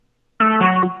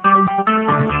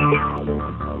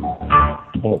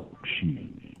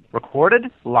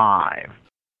Recorded live.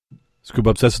 Scuba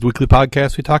Obsessed Weekly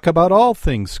Podcast. We talk about all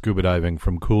things scuba diving,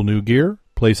 from cool new gear,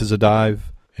 places to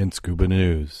dive, and scuba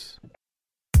news.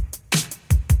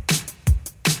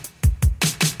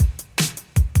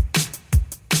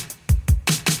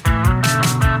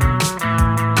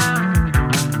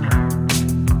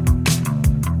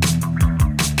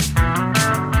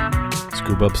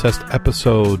 Scuba Obsessed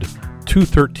episode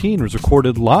 213 was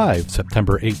recorded live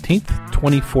September 18th,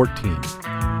 2014.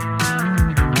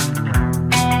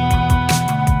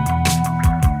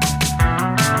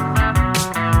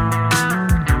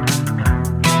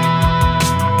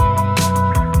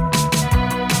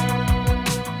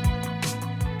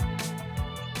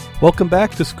 Welcome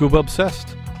back to Scuba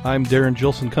Obsessed. I'm Darren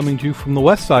Gilson, coming to you from the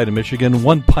west side of Michigan,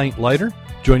 1 pint lighter.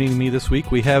 Joining me this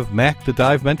week, we have Mac, the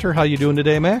dive mentor. How you doing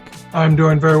today, Mac? I'm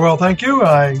doing very well, thank you.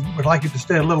 I would like it to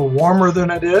stay a little warmer than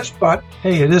it is, but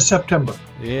hey, it is September.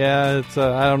 Yeah, it's.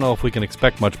 I don't know if we can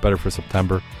expect much better for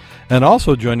September. And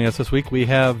also joining us this week, we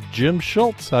have Jim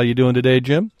Schultz. How you doing today,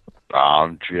 Jim?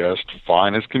 I'm just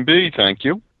fine as can be, thank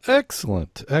you.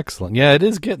 Excellent, excellent. Yeah, it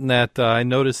is getting that. I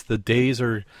noticed the days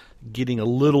are getting a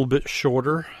little bit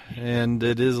shorter, and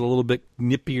it is a little bit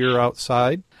nippier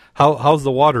outside. How's the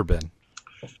water been?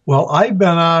 Well, I've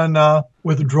been on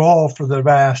withdrawal for the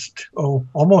last,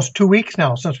 almost 2 weeks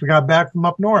now since we got back from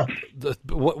up north.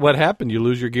 What happened? You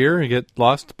lose your gear? You get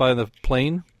lost by the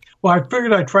plane? Well, I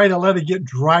figured I'd try to let it get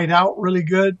dried out really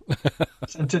good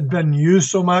since it'd been used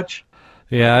so much.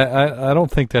 Yeah, I don't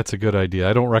think that's a good idea.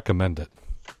 I don't recommend it.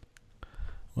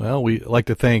 Well, we like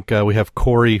to thank, we have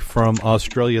Corey from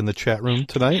Australia in the chat room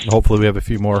tonight, and hopefully we have a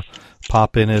few more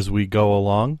pop in as we go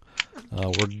along.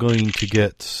 We're going to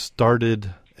get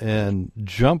started and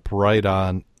jump right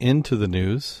on into the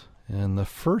news. And the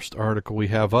first article we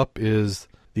have up is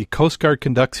the Coast Guard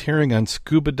conducts hearing on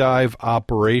scuba dive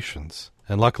operations.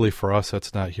 And luckily for us,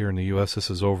 that's not here in the U.S. This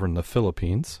is over in the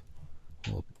Philippines.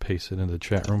 We'll paste it into the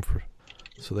chat room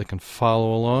so they can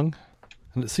follow along.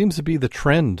 And it seems to be the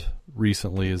trend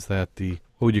recently is that what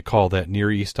would you call that, Near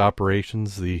East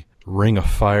operations, the ring of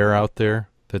fire out there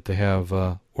that they have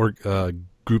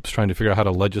groups trying to figure out how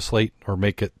to legislate or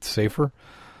make it safer.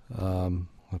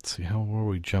 Let's see, where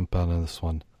we jump on this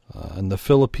one? In the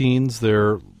Philippines,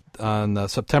 they're on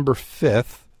September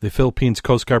 5th, the Philippines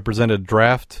Coast Guard presented a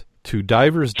draft to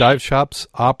divers, dive shops,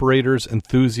 operators,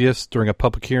 enthusiasts during a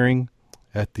public hearing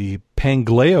at the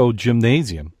Panglao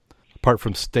Gymnasium. Apart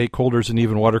from stakeholders and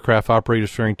even watercraft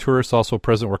operators fearing tourists, also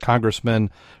present were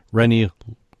Congressman Renny,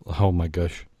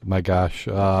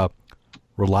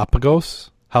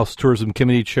 Relapagos, House Tourism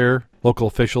Committee Chair, local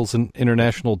officials, and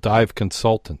international dive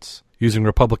consultants. Using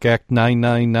Republic Act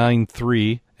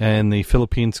 9993 and the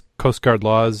Philippines Coast Guard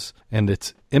laws and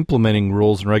its implementing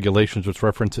rules and regulations, which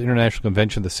reference the International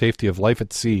Convention on the Safety of Life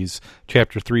at Seas,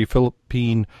 Chapter 3,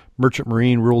 Philippine Merchant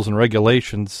Marine Rules and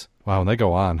Regulations. Wow, and they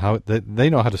go on. They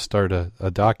know how to start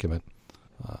a document.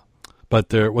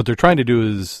 But what they're trying to do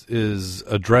is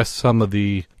address some of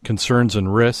the concerns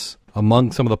and risks.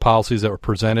 Among some of the policies that were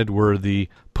presented were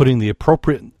putting the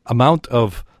appropriate amount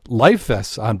of life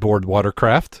vests on board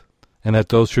watercraft, and that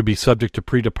those should be subject to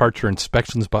pre-departure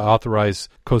inspections by authorized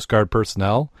Coast Guard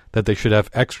personnel, that they should have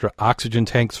extra oxygen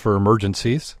tanks for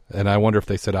emergencies, and I wonder if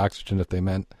they said oxygen if they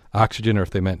meant oxygen or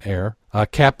if they meant air.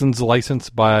 Captain's license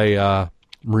by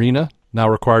Marina, now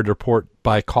required to report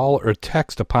by call or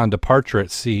text upon departure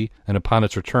at sea and upon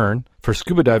its return. For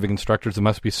scuba diving instructors, it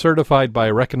must be certified by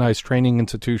recognized training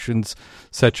institutions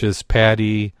such as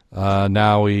PADI,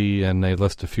 NAUI, and they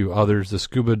list a few others. The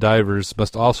scuba divers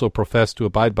must also profess to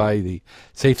abide by the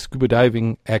safe scuba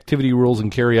diving activity rules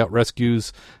and carry out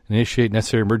rescues, initiate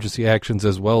necessary emergency actions,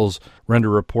 as well as render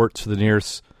reports to the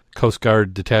nearest Coast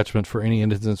Guard detachment for any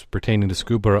incidents pertaining to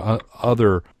scuba or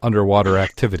other underwater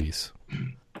activities.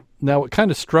 Now, what kind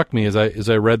of struck me as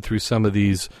I read through some of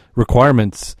these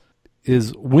requirements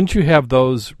is, wouldn't you have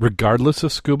those regardless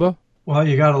of scuba? Well,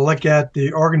 you got to look at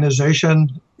the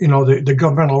organization, the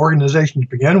governmental organization to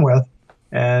begin with,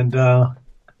 and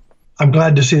I'm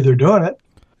glad to see they're doing it.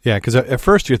 Yeah, because at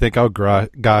first you think, oh,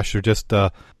 gosh, they're just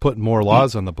putting more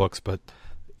laws on the books, but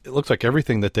it looks like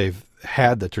everything that they've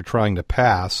had that you're trying to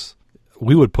pass,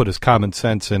 we would put as common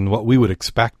sense in what we would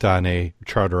expect on a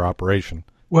charter operation.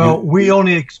 Well, we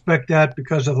only expect that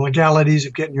because of the legalities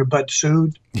of getting your butt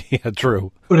sued. Yeah,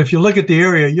 true. But if you look at the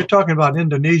area, you're talking about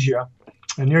Indonesia,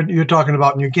 and you're talking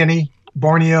about New Guinea,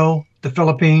 Borneo, the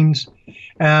Philippines,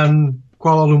 and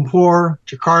Kuala Lumpur,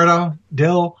 Jakarta,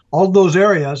 Dil, all those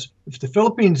areas. If the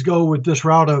Philippines go with this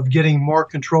route of getting more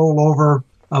control over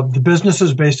the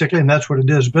businesses, basically, and that's what it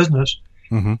is, business,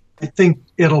 Mm-hmm. I think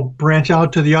it'll branch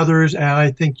out to the others, and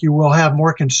I think you will have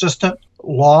more consistent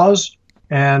laws,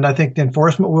 and I think the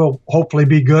enforcement will hopefully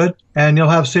be good, and you'll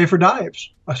have safer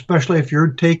dives, especially if you're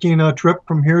taking a trip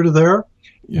from here to there.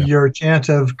 Yeah. Your chance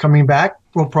of coming back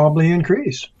will probably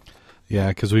increase. Yeah,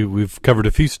 because we've covered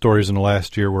a few stories in the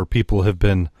last year where people have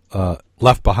been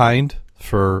left behind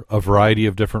for a variety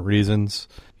of different reasons.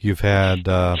 You've had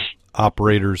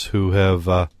operators who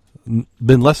have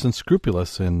been less than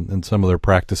scrupulous in some of their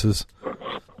practices.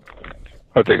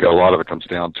 I think a lot of it comes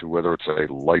down to whether it's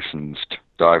a licensed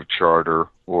dive charter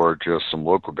or just some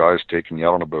local guys taking you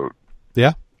out on a boat.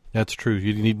 Yeah, that's true.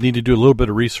 You need to do a little bit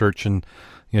of research, and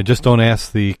just don't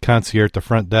ask the concierge at the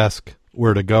front desk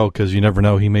where to go, because you never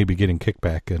know. He may be getting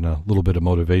kickback and a little bit of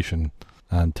motivation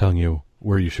on telling you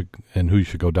where you should and who you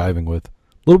should go diving with. A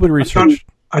little bit of research.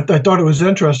 I thought it was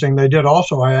interesting. They did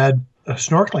also add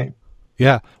snorkeling.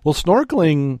 Yeah. Well,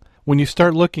 snorkeling, when you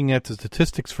start looking at the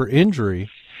statistics for injury,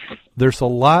 there's a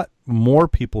lot more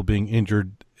people being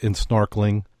injured in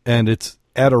snorkeling, and it's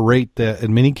at a rate that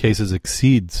in many cases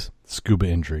exceeds scuba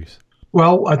injuries.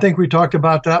 Well, I think we talked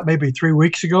about that maybe 3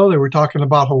 weeks ago. They were talking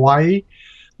about Hawaii,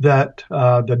 that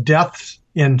the deaths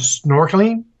in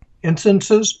snorkeling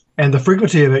instances and the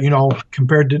frequency of it,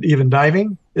 compared to even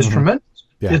diving, is tremendous.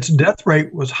 Yeah. Its death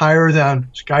rate was higher than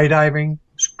skydiving,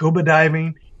 scuba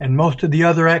diving, and most of the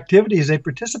other activities they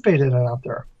participated in out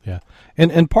there. Yeah.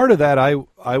 And part of that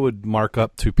I would mark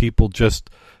up to people just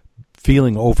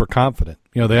feeling overconfident.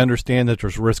 They understand that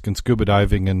there's risk in scuba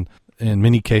diving, and in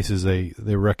many cases they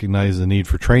recognize the need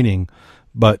for training.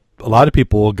 But a lot of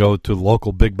people will go to the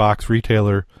local big box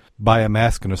retailer, buy a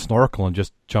mask and a snorkel, and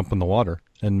just jump in the water,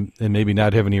 and maybe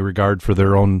not have any regard for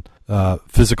their own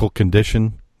physical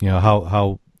condition,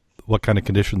 what kind of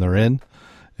condition they're in,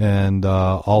 and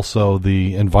also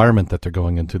the environment that they're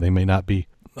going into. They may not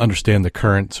understand the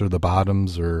currents or the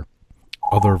bottoms or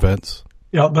other events.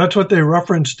 Yeah, that's what they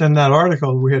referenced in that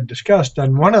article we had discussed,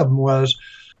 and one of them was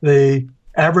the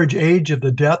average age of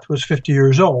the death was 50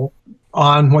 years old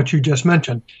on what you just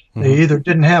mentioned. Mm-hmm. They either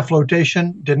didn't have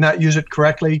flotation, did not use it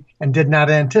correctly, and did not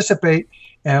anticipate,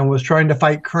 and was trying to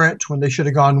fight currents when they should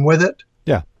have gone with it.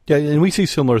 Yeah, and we see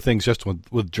similar things just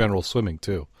with general swimming,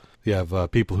 too. You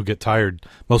have people who get tired.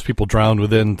 Most people drown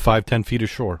within 5-10 feet of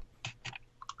shore.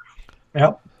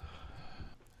 Yep.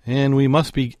 And we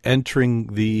must be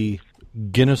entering the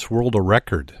Guinness World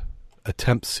Record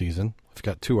attempt season. I've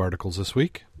got 2 articles this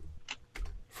week.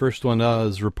 First one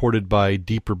is reported by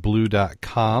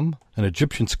deeperblue.com. An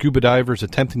Egyptian scuba diver is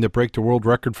attempting to break the world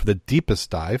record for the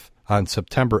deepest dive on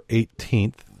September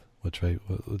 18th.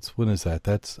 When is that?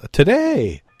 That's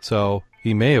today. So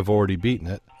he may have already beaten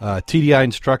it. TDI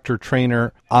instructor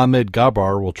trainer Ahmed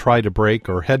Gabar will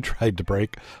had tried to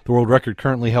break the world record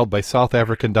currently held by South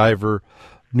African diver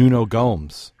Nuno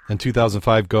Gomes. In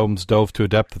 2005, Gomes dove to a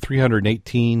depth of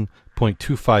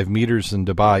 318.25 meters in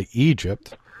Dubai,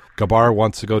 Egypt. Gabar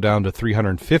wants to go down to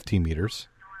 350 meters.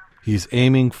 He's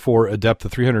aiming for a depth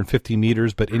of 350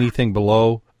 meters, but anything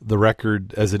below the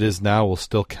record as it is now will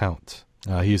still count.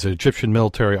 He's an Egyptian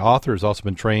military author. Has also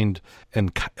been trained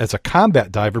as a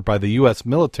combat diver by the U.S.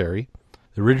 military.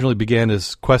 He originally began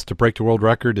his quest to break the world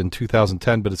record in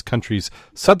 2010, but his country's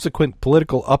subsequent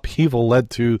political upheaval led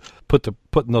to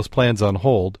putting those plans on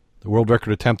hold. The world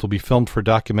record attempt will be filmed for a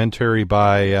documentary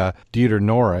by Dieter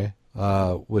Norre,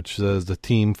 which is the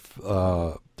team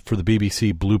for the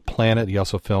BBC Blue Planet. He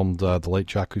also filmed the late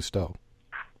Jacques Cousteau.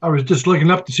 I was just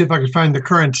looking up to see if I could find the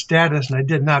current status, and I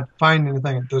did not find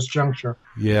anything at this juncture.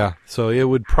 Yeah, so it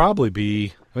would probably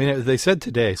be, they said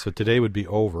today, so today would be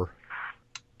over.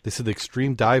 They said the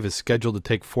extreme dive is scheduled to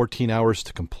take 14 hours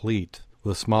to complete,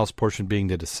 with the smallest portion being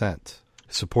the descent.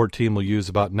 The support team will use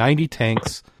about 90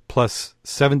 tanks plus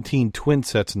 17 twin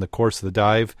sets in the course of the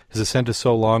dive. His ascent is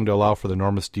so long to allow for the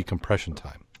enormous decompression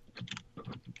time.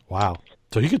 Wow.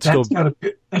 So he could still...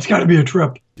 That's got to be a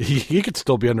trip. He could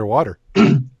still be underwater.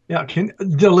 Yeah,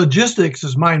 the logistics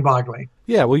is mind-boggling.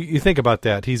 Yeah, well, you think about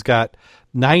that. He's got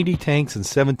 90 tanks and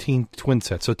 17 twin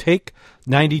sets. So take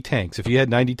 90 tanks. If you had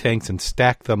 90 tanks and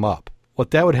stack them up,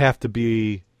 what that would have to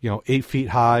be, 8 feet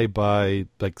high by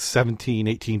like 17,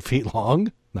 18 feet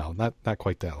long? No, not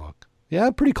quite that long.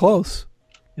 Yeah, pretty close.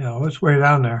 Yeah, it's way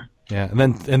down there. Yeah,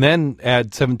 and then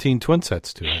add 17 twin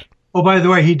sets to it. Oh, by the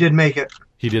way, he did make it.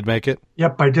 He did make it?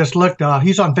 Yep, I just looked.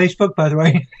 He's on Facebook, by the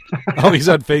way. Oh, he's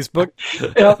on Facebook?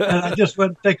 Yep, and I just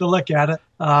went to take a look at it.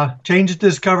 Changed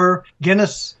his cover.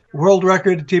 Guinness World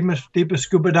Record, deepest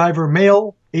scuba diver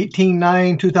male,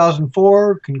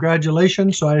 18/9/2004.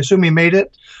 Congratulations. So I assume he made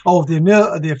it. Oh,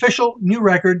 the official new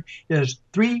record is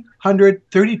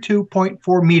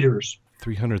 332.4 meters.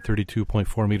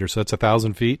 332.4 meters. So that's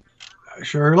 1,000 feet.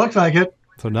 Sure looks like it.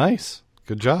 So nice.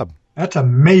 Good job. That's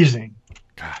amazing.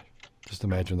 God, just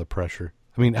imagine the pressure.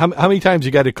 I mean, how many times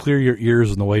you got to clear your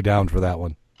ears on the way down for that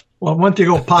one? Well, once you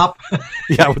go pop.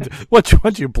 Yeah,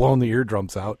 once you've blown the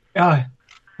eardrums out. Yeah,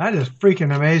 that is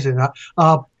freaking amazing.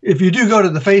 If you do go to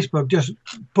the Facebook, just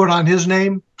put on his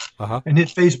name and hit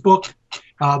Facebook.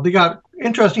 They got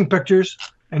interesting pictures,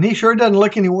 and he sure doesn't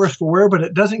look any worse for wear, but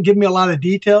it doesn't give me a lot of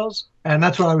details, and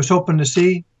that's what I was hoping to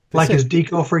see, like his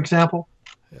deco, for example.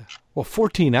 Yeah. Well,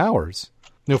 14 hours.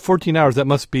 14 hours, that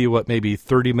must be, maybe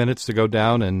 30 minutes to go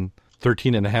down and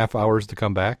 13 and a half hours to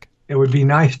come back? It would be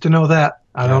nice to know that.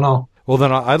 I don't know. Well,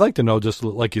 then I'd like to know, just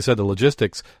like you said, the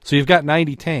logistics. So you've got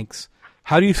 90 tanks.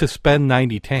 How do you suspend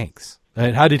 90 tanks?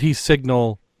 And how did he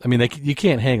signal? I mean, you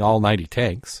can't hang all 90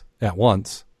 tanks at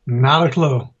once. Not a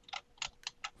clue.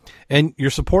 And your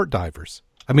support divers.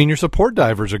 I mean, your support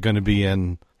divers are going to be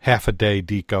in half a day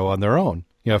deco on their own.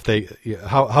 If they,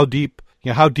 how deep,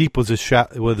 how deep was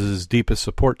his deepest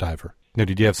support diver?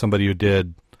 Did you have somebody who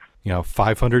did,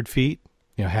 500 feet,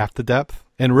 half the depth?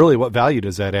 And really, what value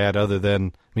does that add other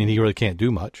than, he really can't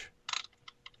do much.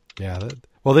 Yeah.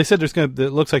 Well, they said it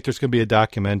looks like there's going to be a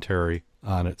documentary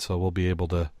on it, so we'll be able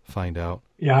to find out.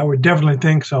 Yeah, I would definitely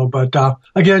think so. But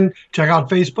again, check out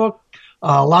Facebook.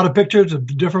 A lot of pictures of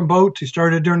the different boats. He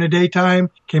started during the daytime,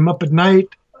 came up at night,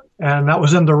 and that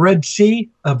was in the Red Sea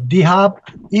of Dahab,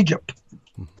 Egypt.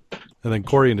 And then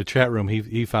Corey in the chat room,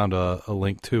 he found a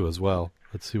link too as well.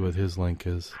 Let's see what his link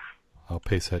is. I'll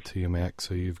paste that to you, Max,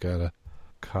 so you've got a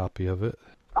copy of it.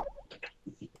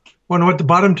 Wonder what the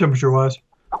bottom temperature was.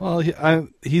 Well,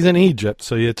 he's in Egypt,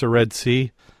 so it's a Red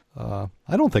Sea. I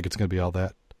don't think it's going to be all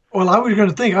that. Well, I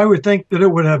would think that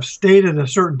it would have stayed at a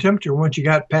certain temperature once you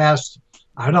got past,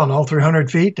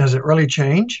 300 feet. Does it really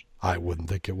change? I wouldn't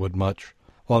think it would much.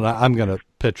 Well, I'm going to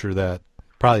picture that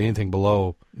probably anything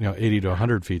below, 80 to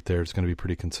 100 feet there is going to be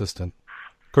pretty consistent.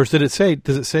 Of course, does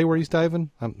it say where he's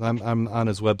diving? I'm on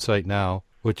his website now,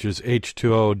 which is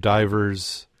H2O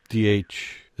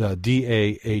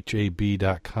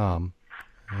Dahab.com.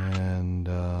 And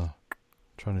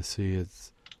trying to see,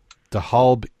 it's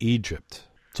Dahab, Egypt.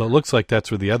 So it looks like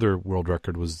that's where the other world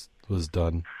record was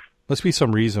done. Must be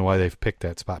some reason why they've picked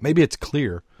that spot. Maybe it's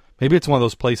clear. Maybe it's one of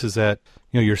those places that,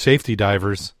 your safety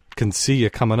divers can see you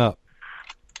coming up.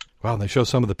 Wow, and they show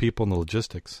some of the people in the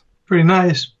logistics. Pretty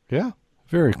nice. Yeah,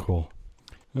 very cool.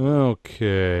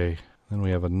 Okay, then we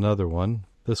have another one.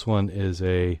 This one is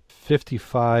a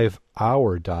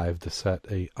 55-hour dive to set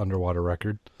a underwater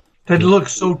record. That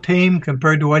looks so tame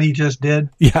compared to what he just did.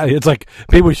 Yeah, it's like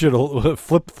maybe we should have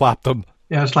flip-flopped them.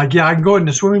 Yeah, it's like, I can go in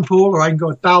the swimming pool or I can go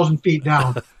 1,000 feet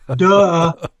down.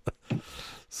 Duh.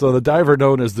 So the diver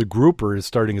known as the Grouper is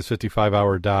starting his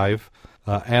 55-hour dive.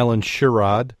 Alan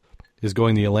Sherrod is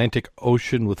going the Atlantic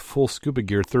Ocean with full scuba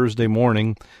gear Thursday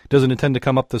morning. Doesn't intend to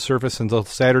come up the surface until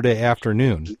Saturday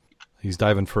afternoon. He's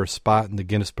diving for a spot in the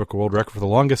Guinness Book of World Record for the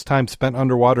longest time spent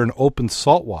underwater in open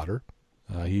salt water.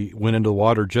 He went into the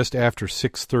water just after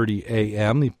 6:30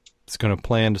 a.m. He's going to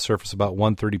plan to surface about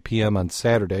 1:30 p.m. on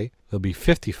Saturday. It'll be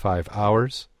 55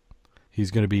 hours.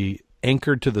 He's going to be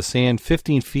anchored to the sand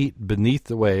 15 feet beneath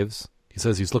the waves. He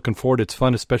says he's looking forward. It's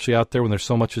fun, especially out there when there's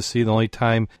so much to see. The only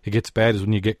time it gets bad is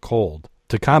when you get cold.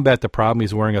 To combat the problem,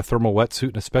 he's wearing a thermal wetsuit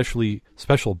and a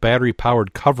special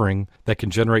battery-powered covering that can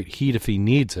generate heat if he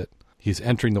needs it. He's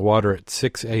entering the water at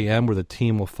 6 a.m., where the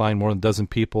team will find more than a dozen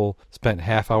people. Spent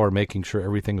half hour making sure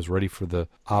everything was ready for the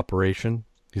operation.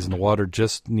 He's in the water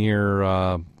just near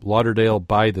Lauderdale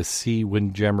by the Sea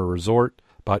Windjammer Resort,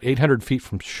 about 800 feet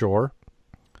from shore.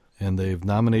 And they've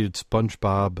nominated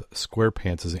SpongeBob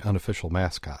SquarePants as the unofficial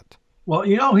mascot. Well,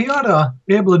 he ought to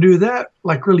be able to do that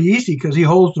like really easy because he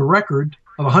holds the record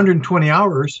of 120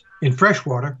 hours in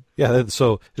freshwater. Yeah,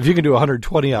 so if you can do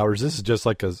 120 hours, this is just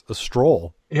like a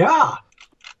stroll. Yeah.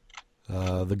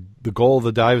 The goal of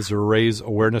the dive is to raise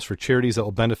awareness for charities that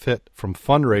will benefit from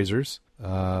fundraisers.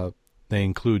 They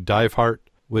include Dive Heart,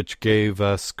 which gave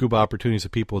scuba opportunities to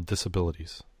people with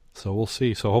disabilities. So we'll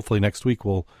see. So hopefully next week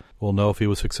we'll know if he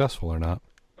was successful or not.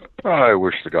 I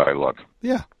wish the guy luck.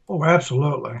 Yeah. Oh,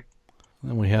 absolutely.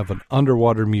 Then we have an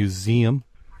underwater museum.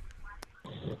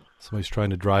 Somebody's trying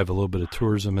to drive a little bit of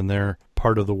tourism in their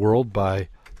part of the world by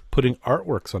putting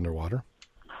artworks underwater.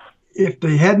 If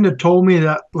they hadn't have told me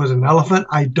that was an elephant,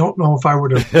 I don't know if I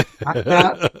would have got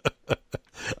that.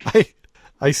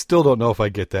 I still don't know if I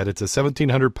get that. It's a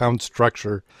 1,700-pound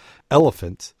structure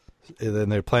elephant, and then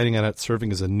they're planning on it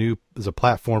serving as a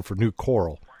platform for new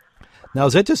coral. Now,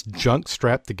 is that just junk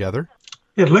strapped together?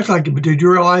 It looks like it, but did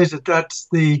you realize that that's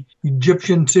the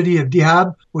Egyptian city of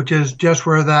Dahab, which is just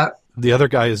where that The other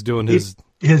guy is doing his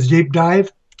deep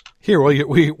dive. Here, while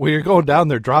you're going down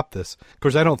there, drop this. Of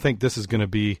course, I don't think this is going to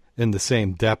be in the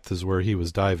same depth as where he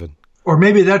was diving. Or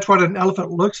maybe that's what an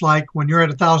elephant looks like when you're at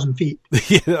 1,000 feet.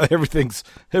 Yeah, everything's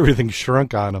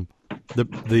shrunk on him.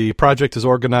 The project is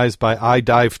organized by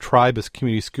iDive Tribe as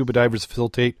community scuba divers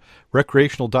facilitate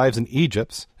recreational dives in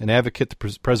Egypt and advocate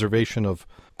the preservation of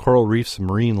coral reefs and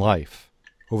marine life.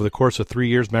 Over the course of 3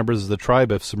 years, members of the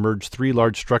tribe have submerged 3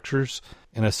 large structures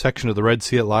in a section of the Red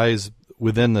Sea that lies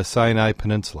within the Sinai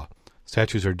Peninsula.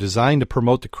 Statues are designed to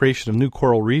promote the creation of new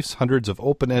coral reefs. Hundreds of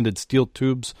open-ended steel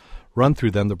tubes run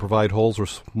through them to provide holes where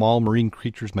small marine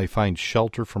creatures may find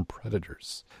shelter from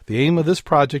predators. The aim of this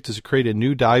project is to create a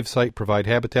new dive site, provide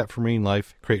habitat for marine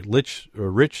life, create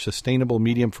rich, sustainable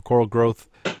medium for coral growth,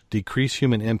 decrease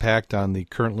human impact on the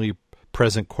currently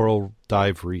present coral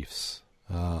dive reefs.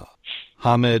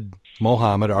 Hamid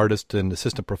Mohammed, artist and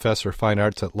assistant professor of fine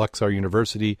arts at Luxor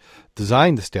University,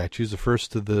 designed the statues, the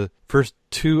first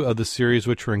 2 of the series,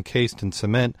 which were encased in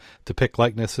cement, depict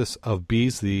likenesses of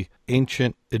Bes, the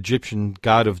ancient Egyptian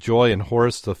god of joy, and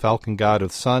Horus, the falcon god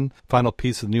of sun. Final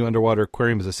piece of the new underwater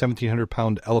aquarium is a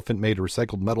 1,700-pound elephant made of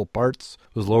recycled metal parts.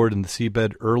 It was lowered in the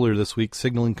seabed earlier this week,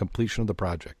 signaling completion of the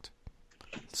project.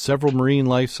 Several marine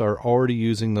lives are already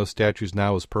using those statues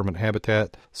now as permanent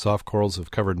habitat. Soft corals have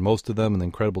covered most of them, and the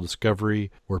incredible discovery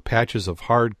were patches of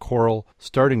hard coral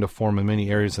starting to form in many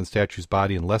areas in the statue's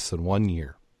body in less than 1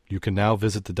 year. You can now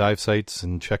visit the dive sites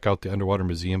and check out the underwater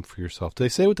museum for yourself. Did they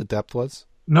say what the depth was?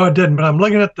 No, it didn't, but I'm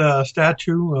looking at the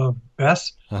statue of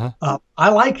Bess. I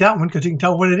like that one because you can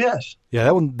tell what it is. Yeah,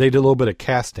 that one, they did a little bit of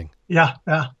casting. Yeah.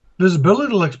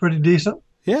 Visibility looks pretty decent.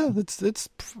 Yeah, it's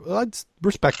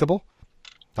respectable.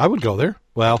 I would go there.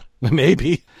 Well,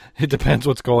 maybe. It depends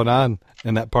what's going on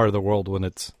in that part of the world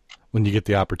when you get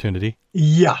the opportunity.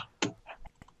 Yeah.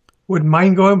 Wouldn't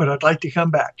mind going, but I'd like to come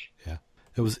back. Yeah.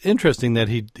 It was interesting that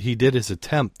he did his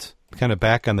attempt kind of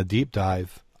back on the deep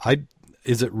dive.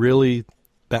 Is it really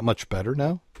that much better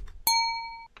now?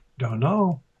 Don't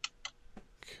know.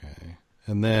 Okay.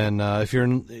 And then if you're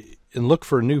in look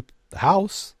for a new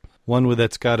house, one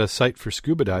that's got a site for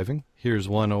scuba diving, here's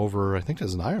one over, I think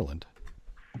that's in Ireland.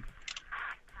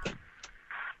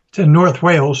 It's in North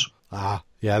Wales.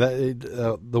 Yeah,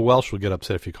 the Welsh will get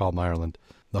upset if you call them Ireland.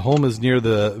 The home is near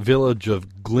the village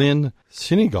of Glyn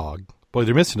Synagogue. Boy,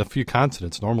 they're missing a few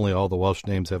consonants. Normally all the Welsh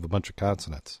names have a bunch of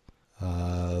consonants.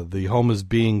 The home is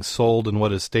being sold in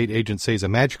what a state agent says a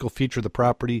magical feature of the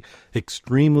property,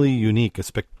 extremely unique, a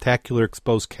spectacular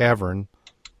exposed cavern.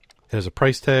 It has a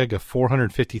price tag of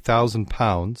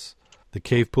 £450,000. The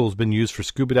cave pool has been used for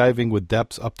scuba diving with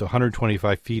depths up to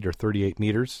 125 feet or 38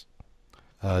 meters.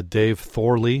 Dave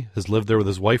Thorley has lived there with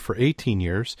his wife for 18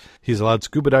 years. He's allowed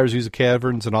scuba divers to use the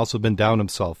caverns and also been down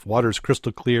himself. Water is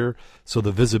crystal clear, so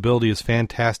the visibility is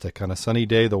fantastic. On a sunny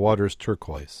day, the water is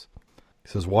turquoise. He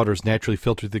says water is naturally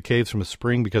filtered through the caves from a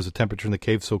spring because the temperature in the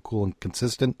cave is so cool and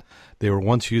consistent. They were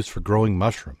once used for growing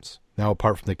mushrooms. Now,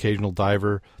 apart from the occasional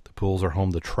diver, the pools are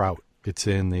home to trout. It's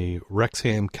in the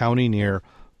Wrexham County near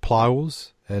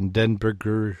Ploughs and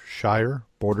Denbighshire,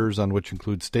 borders on which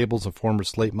include stables and former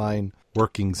slate mine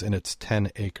workings in its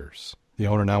 10 acres. The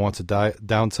owner now wants to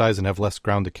downsize and have less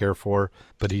ground to care for,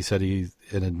 but he said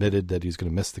and admitted that he's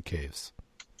going to miss the caves.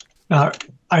 Now,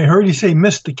 I heard you say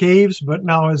miss the caves, but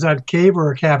now is that a cave or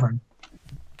a cavern?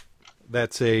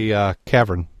 That's a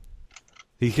cavern.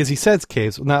 Because he says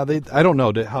caves. Now, I don't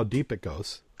know how deep it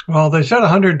goes. Well, they said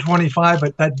 125,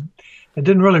 but that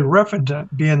didn't really reference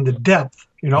it being the depth,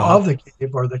 of the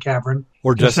cave or the cavern.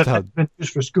 Or just how it's been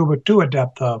used for scuba to a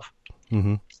depth of.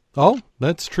 Mm-hmm. Oh,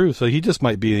 that's true. So he just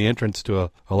might be the entrance to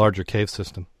a larger cave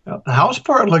system. The house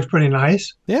part looks pretty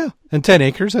nice. Yeah, and 10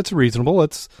 acres, that's reasonable.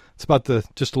 It's about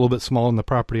just a little bit smaller than the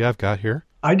property I've got here.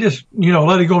 I just,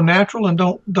 let it go natural and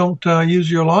don't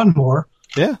use your lawnmower.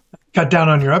 Yeah. Cut down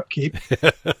on your upkeep.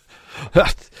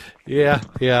 Yeah.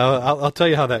 I'll tell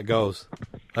you how that goes.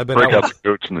 I've been break out the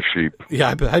goats and the sheep.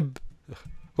 Yeah,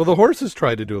 well, the horses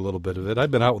tried to do a little bit of it.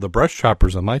 I've been out with the brush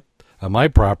choppers on my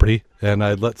property, and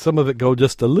I let some of it go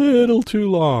just a little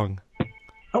too long.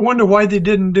 I wonder why they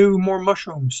didn't do more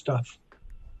mushroom stuff.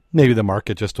 Maybe the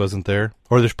market just wasn't there,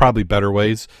 or there's probably better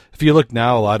ways. If you look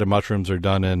now, a lot of mushrooms are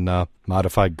done in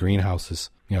modified greenhouses.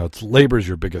 Labor's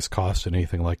your biggest cost in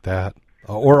anything like that.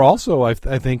 Or also, I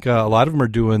think a lot of them are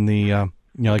doing the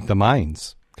like the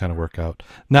mines kind of workout.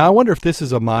 Now, I wonder if this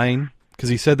is a mine, because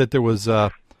he said that there was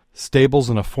stables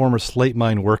in a former slate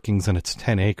mine workings and it's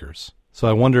 10 acres. So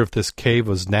I wonder if this cave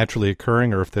was naturally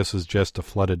occurring or if this is just a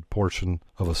flooded portion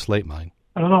of a slate mine.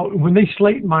 I don't know. When they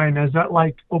slate mine, is that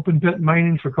like open pit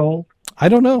mining for coal? I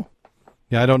don't know.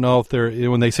 Yeah, I don't know if they're,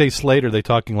 when they say slate, are they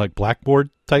talking like blackboard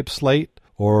type slate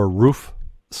or roof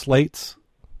slates?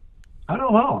 I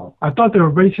don't know. I thought they were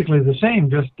basically the same,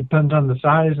 just depends on the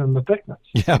size and the thickness.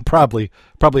 Yeah, probably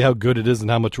how good it is and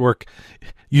how much work.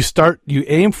 You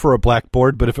aim for a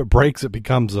blackboard, but if it breaks, it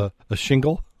becomes a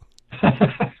shingle.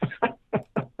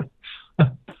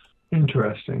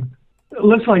 Interesting. It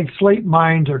looks like slate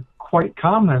mines are quite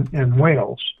common in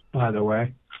Wales, by the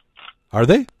way. Are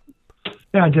they?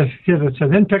 Yeah, just here it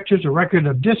says, in pictures, a record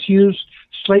of disused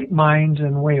slate mines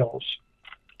in Wales.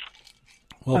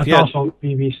 Well, That's also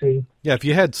BBC. Yeah, if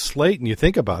you had slate and you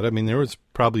think about it, I mean, there was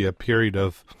probably a period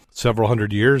of several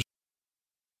hundred years.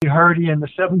 Hardy in the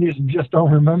 70s and just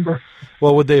don't remember.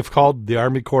 Well, would they have called the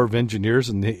Army Corps of Engineers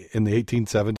in the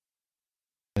 1870s?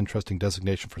 Interesting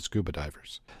designation for scuba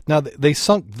divers. Now, they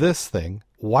sunk this thing.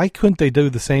 Why couldn't they do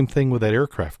the same thing with that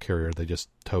aircraft carrier they just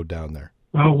towed down there?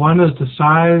 Well, one is the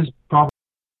size, probably.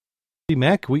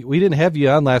 Mac, we didn't have you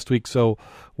on last week, so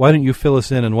why don't you fill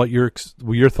us in on what your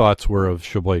thoughts were of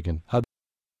Sheboygan? That's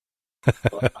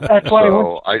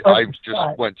why I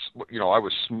just went, I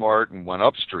was smart and went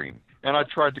upstream. And I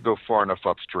tried to go far enough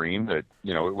upstream that,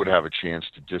 it would have a chance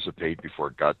to dissipate before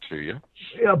it got to you.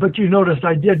 Yeah, but you noticed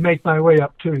I did make my way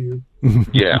up to you.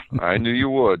 Yeah, I knew you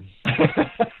would.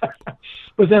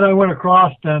 But then I went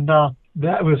across, and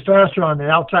that was faster on the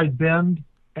outside bend,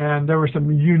 and there were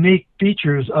some unique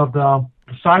features of the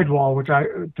sidewall, which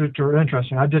were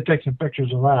interesting. I did take some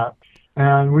pictures of that.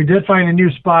 And we did find a new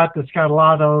spot that's got a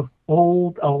lot of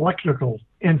old electrical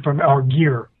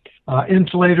gear,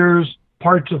 insulators,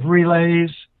 parts of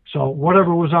relays. So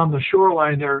whatever was on the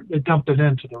shoreline there, they dumped it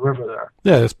into the river there.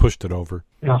 Yeah, just pushed it over.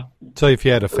 Yeah. So if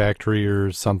you had a factory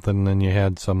or something and you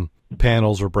had some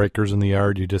panels or breakers in the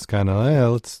yard, you just kind of,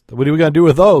 what are we going to do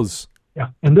with those? Yeah,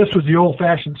 and this was the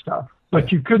old-fashioned stuff.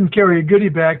 But you couldn't carry a goodie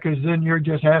bag because then you're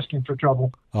just asking for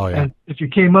trouble. Oh, yeah. And if you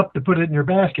came up to put it in your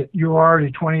basket, you were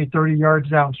already 20, 30 yards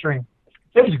downstream.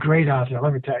 It was great out there,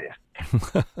 let me tell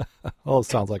you. Oh, it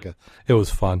sounds like it was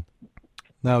fun.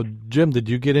 Now, Jim, did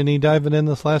you get any diving in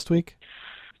this last week?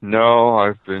 No,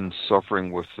 I've been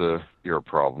suffering with the ear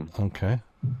problem. Okay.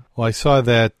 Well, I saw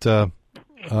that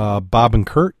Bob and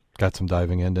Kurt got some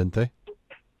diving in, didn't they?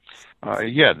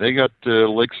 Yeah, they got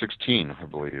Lake 16, I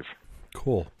believe.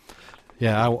 Cool.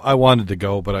 Yeah, I wanted to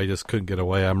go, but I just couldn't get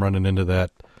away. I'm running into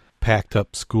that packed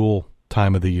up school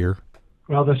time of the year.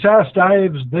 Well, the SAS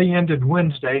dives, they ended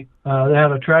Wednesday. They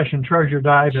had a trash and treasure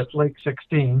dive at Lake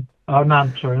 16.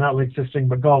 Not Lake 16,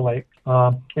 but Gull Lake.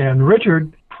 And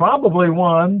Richard probably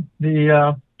won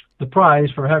the prize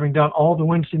for having done all the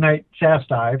Wednesday night SAS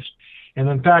dives. And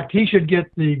in fact, he should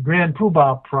get the Grand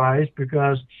Poobah prize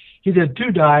because he did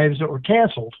 2 dives that were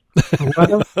canceled.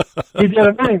 He did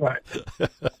them anyway.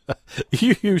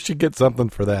 You should get something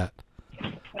for that.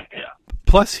 Yeah.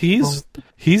 Plus,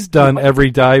 he's done every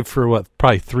dive for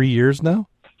probably 3 years now?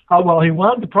 Well, he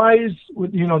won the prize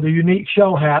with, the unique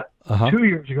shell hat 2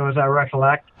 years ago, as I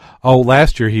recollect. Oh,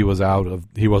 last year he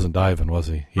wasn't diving, was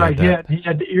he? He had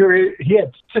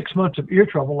 6 months of ear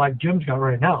trouble like Jim's got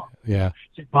right now. Yeah.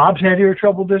 Bob's had ear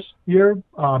trouble this year.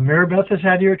 Maribeth has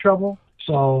had ear trouble.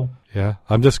 So yeah,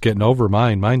 I'm just getting over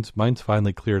mine. Mine's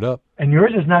finally cleared up. And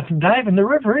yours is not from diving the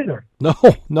river either.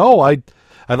 No, I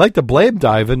like to blame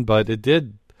diving, but it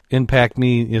did impact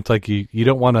me. It's like you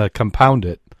don't want to compound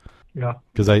it. Yeah.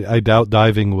 Because I doubt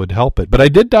diving would help it. But I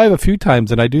did dive a few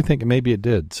times, and I do think maybe it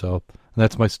did. So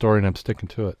that's my story, and I'm sticking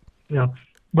to it. Yeah.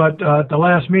 But at the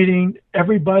last meeting,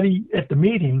 everybody at the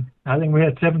meeting, I think we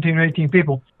had 17 or 18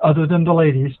 people, other than the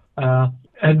ladies,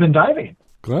 had been diving.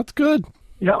 That's good.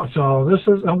 Yeah, so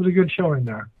that was a good showing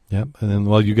there. Yep. And then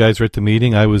while you guys were at the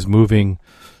meeting, I was moving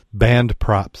band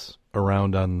props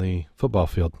around on the football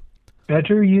field.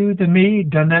 Better you than me,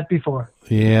 done that before.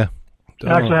 Yeah.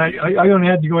 Actually, I only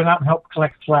had to go out and help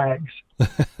collect flags. It's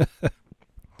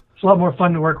a lot more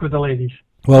fun to work with the ladies.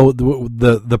 Well,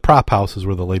 the prop house is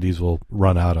where the ladies will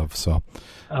run out of, so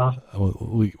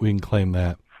we can claim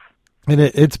that. And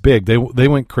it's big. They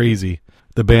went crazy.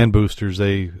 The band boosters,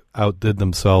 they outdid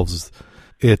themselves.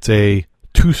 It's a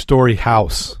 2-story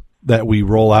house that we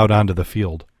roll out onto the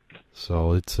field.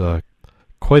 So it's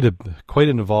quite an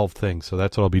involved thing. So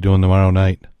that's what I'll be doing tomorrow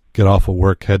night. Get off of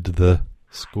work, head to the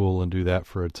school, and do that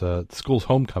for its school's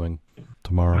homecoming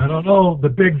tomorrow. I don't know. The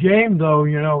big game, though,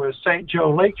 is St. Joe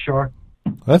Lakeshore.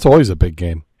 That's always a big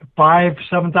game.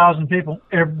 7,000 people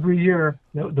every year.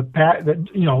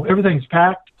 Everything's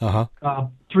packed.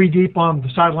 3 deep on the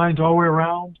sidelines all the way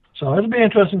around. So it'll be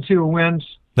interesting to see who wins.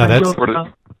 Now where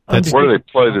do they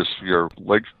play this year?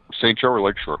 St. Joe or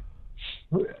Lakeshore?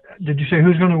 Did you say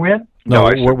who's going to win?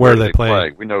 No, where they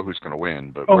play. We know who's going to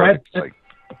win, but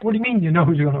What do you mean you know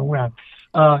who's going to win?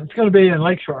 It's going to be in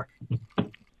Lakeshore.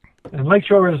 And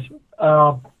Lakeshore is,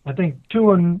 I think,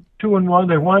 2-1.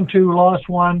 They won 2, lost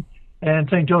 1, and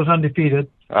St. Joe's undefeated.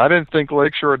 I didn't think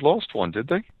Lakeshore had lost one, did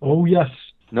they? Oh, yes.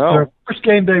 No. Their first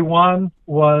game they won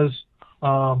was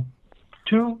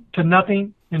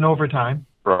 2-0 in overtime.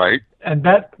 Right. And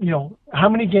that, how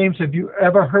many games have you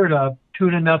ever heard of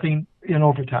 2-0 in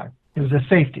overtime? It was a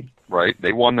safety. Right.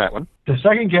 They won that one. The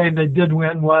second game they did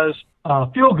win was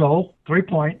field goal, 3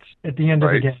 points at the end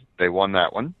of the game. They won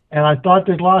that one. And I thought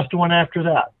they'd lost one after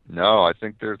that. No, I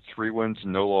think they're 3 wins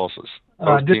and no losses.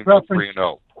 Both teams are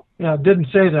 3-0. Yeah, didn't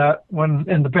say that when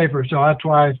in the paper, so that's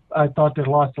why I thought they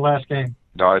lost the last game.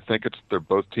 No, I think they're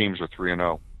both teams are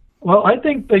 3-0. Well, I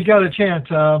think they got a chance.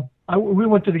 We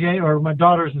went to the game, or my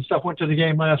daughters and stuff went to the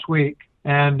game last week,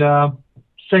 and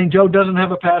St. Joe doesn't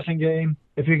have a passing game.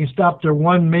 If you can stop their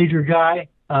one major guy,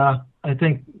 I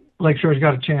think Lakeshore's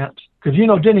got a chance. Because,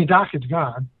 Denny Dockett's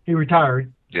gone. He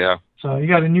retired. Yeah. So you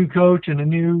got a new coach and a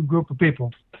new group of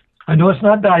people. I know it's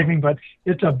not diving, but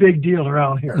it's a big deal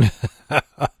around here.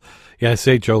 Yeah,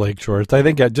 St. Joe Lakeshore. I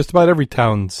think just about every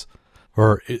town's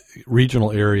or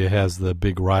regional area has the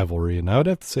big rivalry, and I would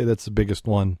have to say that's the biggest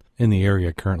one in the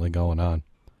area currently going on.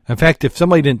 In fact, if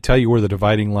somebody didn't tell you where the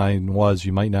dividing line was,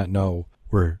 you might not know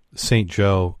where St.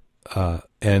 Joe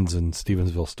ends and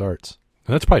Stevensville starts.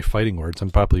 And that's probably fighting words.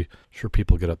 I'm probably sure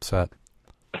people get upset.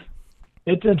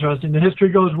 It's interesting. The history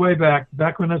goes way back.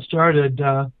 Back when it started,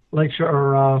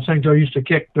 Lakeshore or St. Joe used to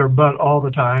kick their butt all the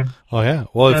time. Oh, yeah.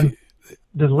 Well,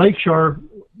 the Lakeshore,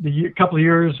 couple of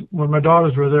years when my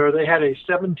daughters were there, they had a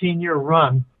 17-year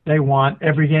run. They won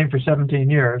every game for 17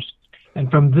 years.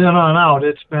 And from then on out,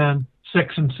 it's been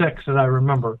 6-6 that I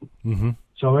remember. Mm-hmm.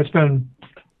 So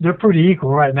they're pretty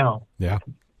equal right now. Yeah.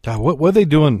 God, what are they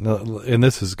doing? And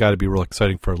this has got to be real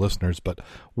exciting for our listeners, but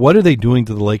what are they doing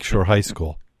to the Lakeshore High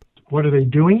School? What are they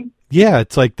doing? Yeah,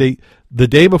 it's like the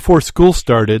day before school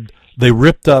started, they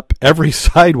ripped up every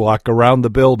sidewalk around the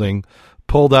building,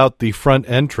 pulled out the front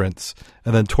entrance,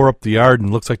 and then tore up the yard,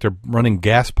 and looks like they're running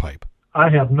gas pipe. I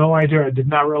have no idea. I did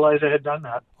not realize they had done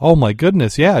that. Oh, my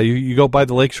goodness, yeah. You go by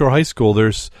the Lakeshore High School,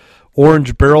 there's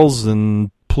orange barrels and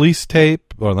police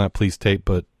tape, or not police tape,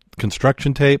 but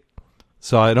construction tape.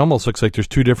 So it almost looks like there's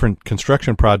 2 different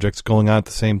construction projects going on at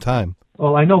the same time.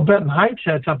 Well, I know Benton Heights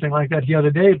had something like that the other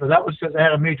day, but that was because they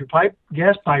had a major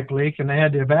gas pipe leak, and they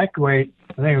had to evacuate.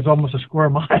 I think it was almost a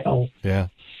square mile. Yeah.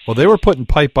 Well, they were putting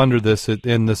pipe under this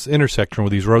in this intersection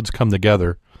where these roads come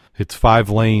together. It's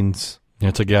 5 lanes.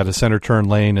 It's like you had a center turn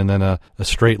lane and then a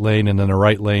straight lane and then a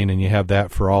right lane, and you have that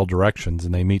for all directions,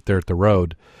 and they meet there at the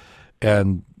road.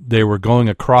 And they were going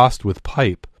across with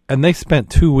pipe, and they spent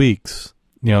 2 weeks,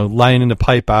 lining the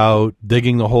pipe out,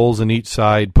 digging the holes in each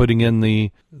side, putting in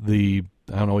the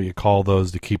I don't know what you call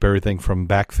those to keep everything from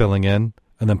backfilling in,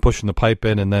 and then pushing the pipe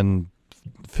in and then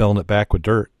filling it back with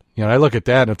dirt. I look at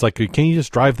that and it's like, can you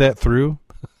just drive that through?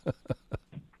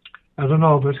 I don't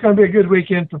know, but it's going to be a good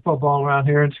weekend for football around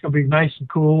here. It's going to be nice and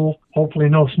cool. Hopefully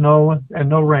no snow and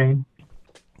no rain.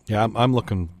 Yeah, I'm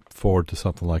looking forward to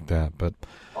something like that. But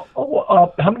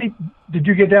how many did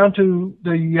you get down to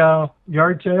the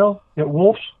yard sale at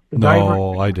Wolf's?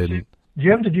 No, I didn't.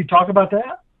 Jim, did you talk about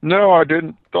that? No, I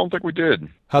didn't. Don't think we did.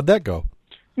 How'd that go?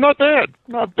 Not bad.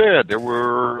 Not bad. There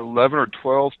were 11 or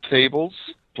 12 tables,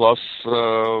 plus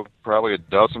probably a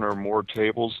dozen or more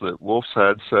tables that Wolf's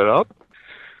had set up.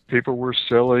 People were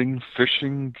selling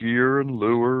fishing gear and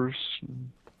lures.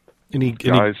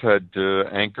 Guys had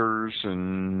anchors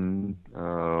and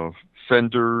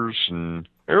fenders, and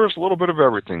there was a little bit of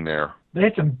everything there. They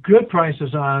had some good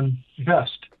prices on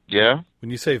vest. Yeah.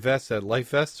 When you say vests, that life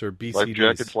vests or BCDs? Life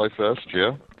jackets, life vests,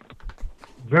 yeah.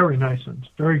 Very nice ones.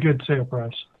 Very good sale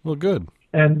price. Well, good.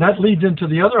 And that leads into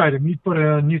the other item. You put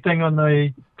a new thing on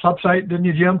the club site, didn't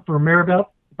you, Jim, for Maribel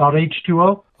about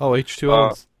H2O? Oh,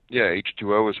 H2O? Yeah,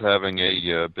 H2O is having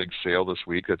a big sale this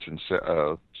week. It's in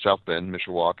South Bend,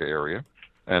 Mishawaka area.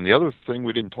 And the other thing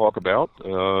we didn't talk about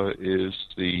is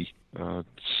the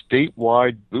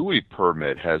statewide buoy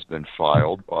permit has been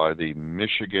filed by the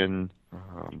Michigan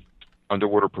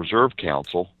Underwater Preserve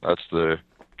Council. That's the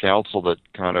council that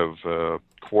kind of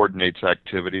coordinates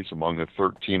activities among the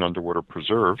 13 underwater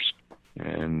preserves.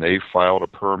 And they filed a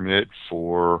permit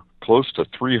for close to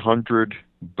 300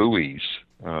 buoys,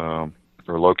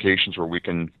 or locations where we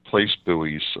can place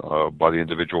buoys by the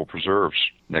individual preserves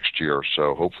next year.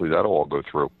 So hopefully that'll all go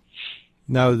through.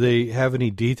 Now, do they have any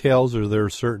details, or are there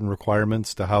certain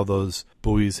requirements to how those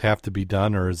buoys have to be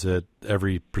done, or is it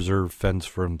every preserve fends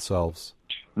for themselves?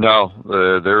 No,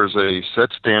 there's a set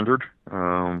standard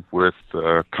with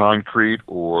concrete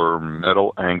or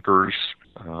metal anchors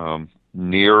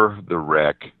near the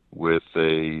wreck with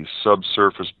a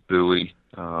subsurface buoy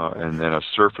and then a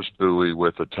surface buoy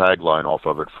with a tagline off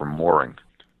of it for mooring.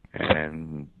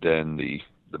 And then the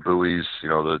buoys,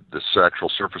 the actual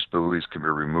surface buoys can be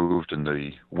removed in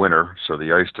the winter so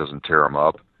the ice doesn't tear them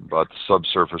up, but the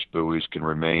subsurface buoys can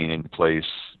remain in place,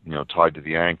 tied to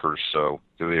the anchors, so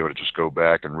they'll be able to just go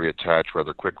back and reattach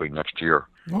rather quickly next year.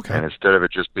 Okay. And instead of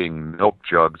it just being milk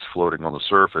jugs floating on the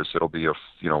surface, it'll be a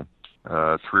 3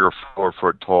 or 4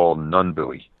 foot tall nun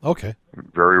buoy. Okay.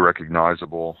 Very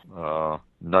recognizable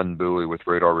nun buoy with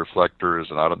radar reflectors,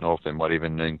 and I don't know if they might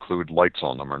even include lights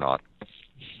on them or not.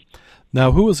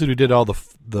 Now, who was it who did all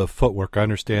the footwork? I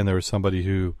understand there was somebody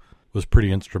who was pretty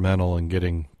instrumental in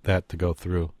getting that to go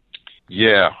through.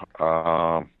 Yeah,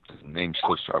 the name's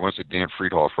I want to say Dan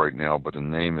Friedhoff right now, but the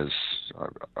name is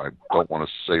I don't want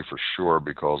to say for sure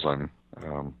because I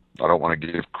don't want to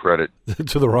give credit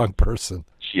to the wrong person.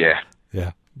 Yeah.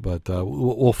 Yeah, but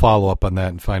we'll follow up on that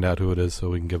and find out who it is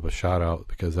so we can give a shout out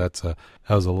because that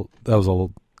was a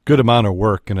good amount of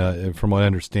work, and from what I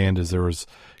understand is there was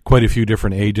quite a few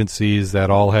different agencies that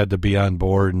all had to be on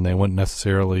board, and they wouldn't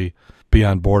necessarily be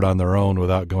on board on their own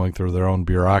without going through their own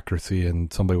bureaucracy,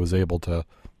 and somebody was able to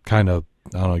kind of,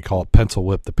 I don't know, you call it pencil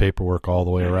whip the paperwork all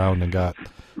the way around and got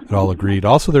it all agreed.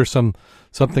 Also, there's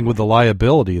something with the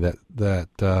liability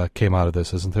that came out of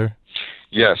this, isn't there?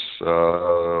 Yes.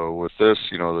 With this,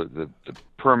 the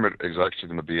permit is actually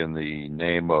going to be in the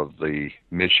name of the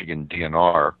Michigan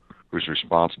DNR, who's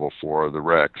responsible for the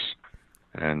wrecks.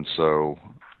 And so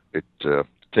it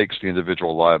takes the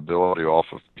individual liability off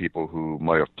of people who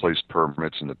might have placed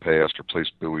permits in the past or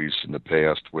placed buoys in the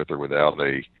past with or without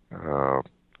a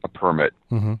permit.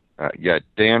 Mm-hmm.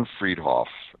 Dan Friedhoff.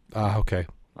 Okay.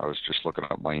 I was just looking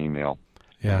up my email.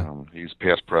 Yeah. He's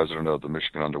past president of the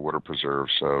Michigan Underwater Preserve,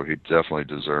 so he definitely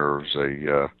deserves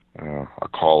a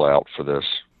call out for this.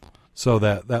 So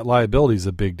that liability is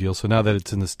a big deal. So now that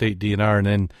it's in the state DNR, and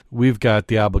then we've got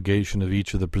the obligation of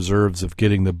each of the preserves of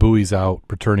getting the buoys out,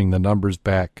 returning the numbers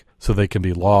back so they can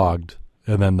be logged,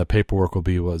 and then the paperwork will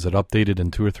be, was it updated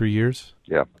in 2 or 3 years?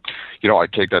 Yeah. I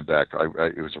take that back.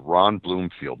 It was Ron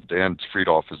Bloomfield. Dan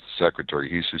Friedhoff is the secretary.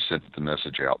 He's who sent the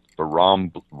message out. But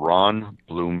Ron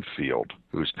Bloomfield,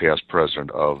 who's past president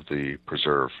of the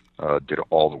preserve, did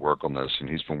all the work on this, and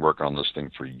he's been working on this thing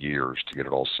for years to get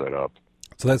it all set up.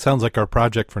 So that sounds like our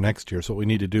project for next year. So what we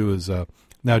need to do is,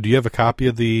 now, do you have a copy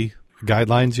of the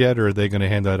guidelines yet, or are they going to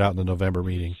hand that out in the November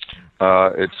meeting?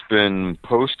 It's been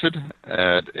posted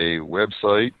at a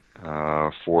website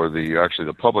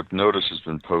the public notice has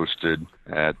been posted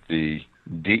at the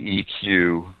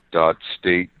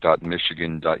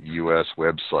deq.state.michigan.us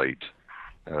website.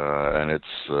 And it's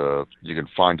you can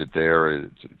find it there.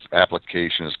 Its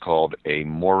application is called a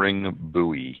mooring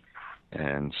buoy.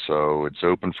 And so it's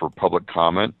open for public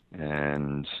comment,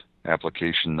 and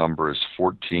application number is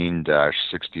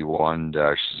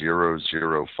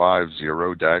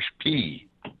 14-61-0050-P.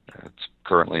 It's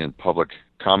currently in public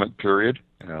comment period.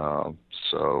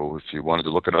 So if you wanted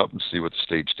to look it up and see what the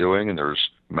state's doing, and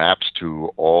there's maps to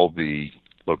all the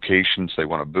locations they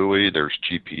want to buoy, there's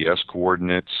GPS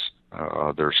coordinates,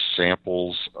 there's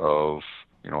samples of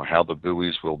how the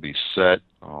buoys will be set.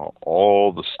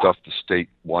 All the stuff the state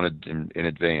wanted in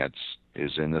advance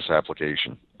is in this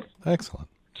application. Excellent.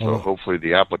 So hopefully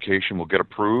the application will get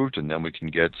approved, and then we can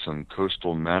get some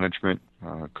coastal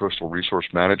resource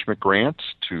management grants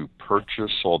to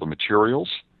purchase all the materials,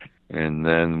 and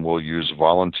then we'll use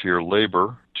volunteer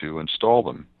labor to install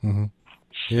them. Mm-hmm.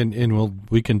 And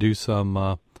we can do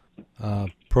some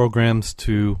programs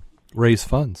to raise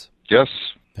funds. Yes.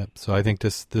 Yep. So I think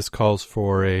this calls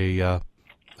for a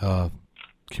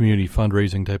community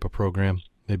fundraising type of program,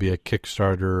 maybe a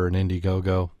Kickstarter or an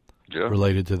Indiegogo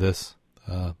related to this.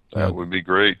 That would be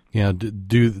great. Yeah,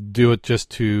 do it just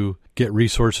to get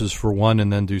resources for one,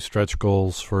 and then do stretch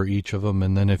goals for each of them,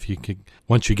 and then if you could,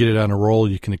 once you get it on a roll,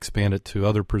 you can expand it to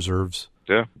other preserves.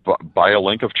 Yeah, buy a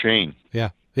link of chain.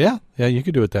 Yeah. You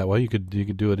could do it that way. You could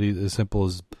do it as simple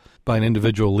as buying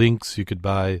individual links. You could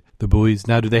buy the buoys.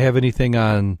 Now, do they have anything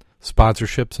on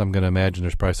sponsorships? I'm going to imagine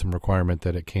there's probably some requirement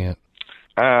that it can't.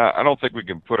 I don't think we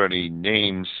can put any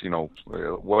names.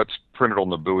 What's printed on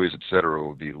the buoys, et cetera,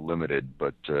 will be limited.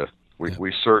 But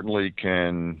we certainly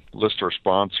can list our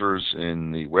sponsors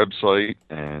in the website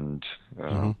and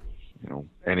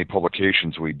any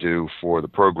publications we do for the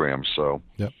program. So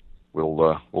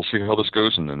we'll see how this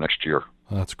goes in the next year.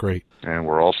 That's great. And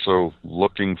we're also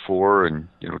looking for and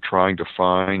trying to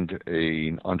find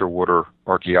an underwater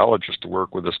archaeologist to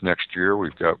work with us next year.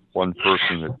 We've got one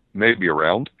person that may be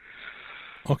around.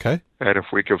 Okay. And if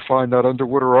we can find that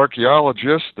underwater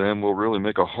archaeologist, then we'll really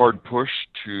make a hard push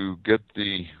to get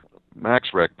the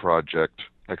MaxRec project,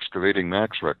 excavating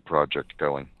MaxRec project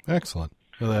going. Excellent.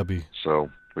 Well, that'd be... So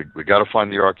we got to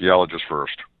find the archaeologist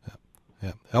first.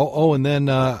 Yeah. Oh, and then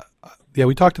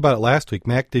we talked about it last week.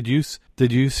 Mac, did you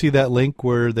see that link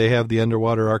where they have the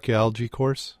underwater archaeology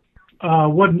course?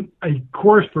 Wasn't a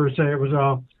course per se. It was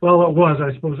it was,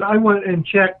 I suppose. I went and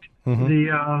checked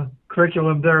the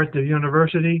curriculum there at the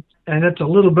university, and it's a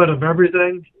little bit of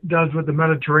everything. It does with the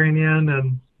Mediterranean,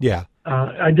 and yeah,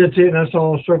 I did see it, and I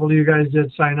saw several of you guys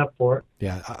did sign up for it.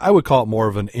 Yeah, I would call it more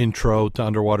of an intro to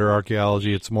underwater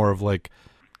archaeology. It's more of like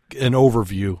an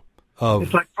overview of.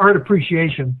 It's like art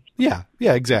appreciation. Yeah,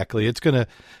 exactly. It's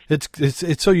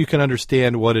so you can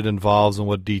understand what it involves and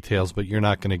what details, but you're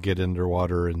not going to get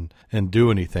underwater and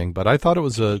do anything. But I thought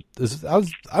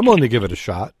I'm willing to give it a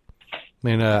shot. I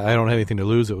mean, I don't have anything to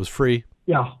lose. It was free.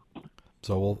 Yeah.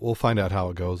 So we'll find out how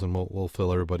it goes, and we'll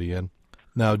fill everybody in.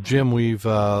 Now, Jim, we've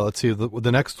let's see,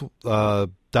 the next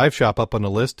dive shop up on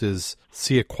the list is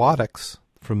Sea Aquatics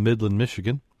from Midland,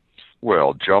 Michigan.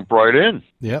 Well, jump right in.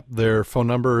 Yep, their phone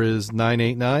number is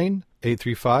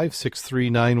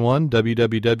 989-835-6391,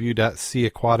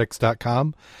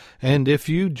 www.seaaquatics.com. And if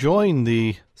you join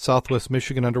the Southwest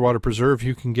Michigan Underwater Preserve,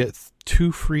 you can get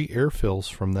 2 free air fills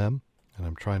from them. And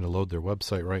I'm trying to load their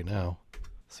website right now.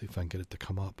 See if I can get it to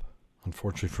come up.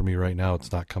 Unfortunately for me right now,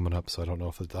 it's not coming up, so I don't know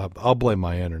if I'll blame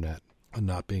my internet on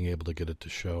not being able to get it to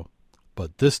show.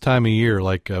 But this time of year,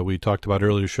 like we talked about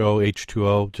earlier show,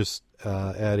 H2O, just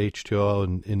at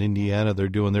H2O in Indiana, they're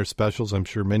doing their specials. I'm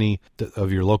sure many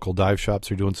of your local dive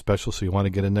shops are doing specials, so you want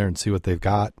to get in there and see what they've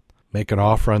got. Make an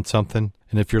offer on something.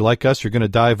 And if you're like us, you're going to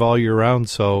dive all year round,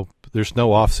 so there's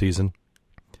no off season.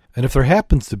 And if there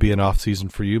happens to be an off season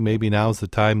for you, maybe now's the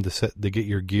time to get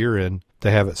your gear in to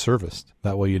have it serviced.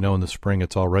 That way you know in the spring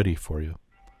it's all ready for you.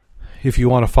 If you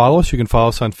want to follow us, you can follow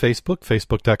us on Facebook,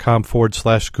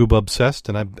 facebook.com/Scuba Obsessed.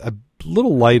 And I'm a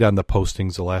little light on the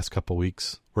postings the last couple of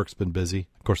weeks. Work's been busy.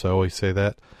 Of course, I always say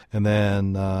that. And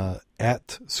then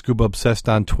at Scuba Obsessed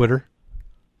on Twitter.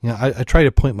 I try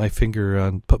to put my finger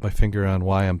on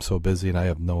why I'm so busy, and I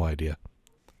have no idea.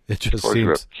 It just seems... You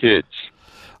have kids.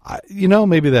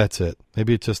 Maybe that's it.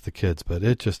 Maybe it's just the kids, but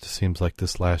it just seems like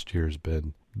this last year has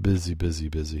been busy, busy,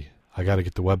 busy. I got to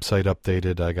get the website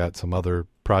updated. I got some other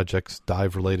projects,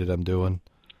 dive-related, I'm doing.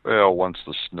 Well, once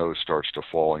the snow starts to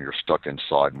fall and you're stuck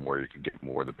inside more, you can get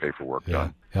more of the paperwork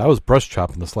done. Yeah, I was brush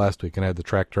chopping this last week, and I had the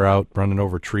tractor out, running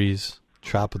over trees,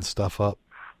 chopping stuff up.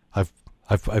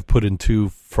 I've put in 2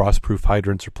 frost-proof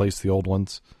hydrants, replaced the old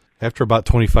ones. After about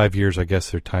 25 years, I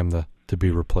guess they're time to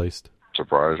be replaced.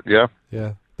 Surprised, yeah.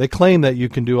 Yeah. They claim that you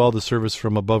can do all the service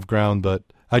from above ground, but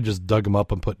I just dug them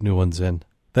up and put new ones in.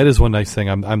 That is one nice thing.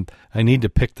 I need to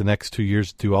pick the next 2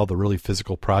 years to do all the really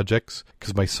physical projects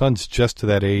because my son's just to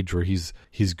that age where he's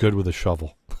good with a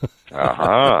shovel.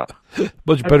 Uh-huh.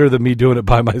 Much better than me doing it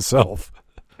by myself.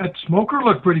 That smoker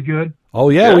looked pretty good. Oh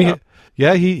yeah,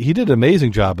 he did an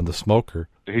amazing job in the smoker.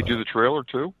 Did he do the trailer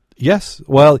too? Yes.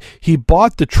 Well, he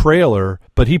bought the trailer,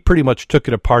 but he pretty much took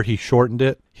it apart. He shortened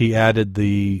it. He added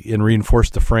and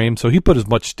reinforced the frame. So he put as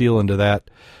much steel into that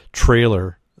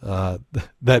trailer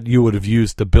that you would have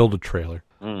used to build a trailer.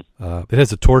 It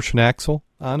has a torsion axle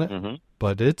on it,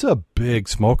 but it's a big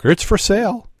smoker. It's for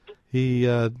sale. He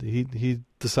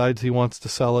decides he wants to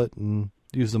sell it and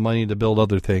use the money to build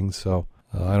other things. So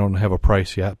I don't have a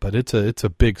price yet, but it's a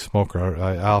big smoker.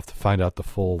 I'll have to find out the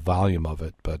full volume of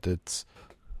it, but it's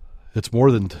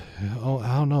more than,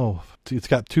 I don't know. It's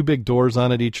got 2 big doors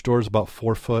on it. Each door is about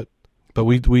 4 foot. But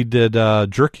we did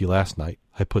jerky last night.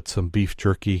 I put some beef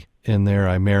jerky in there.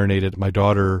 I marinated. My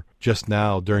daughter, just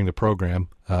now during the program,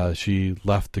 she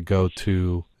left to go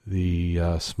to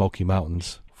the Smoky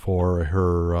Mountains for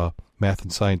her math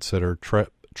and science center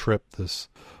trip this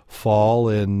fall,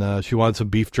 and she wanted some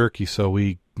beef jerky. So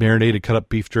we marinated, cut up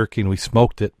beef jerky, and we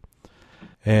smoked it.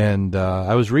 And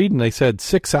I was reading, they said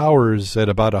 6 hours at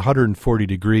about 140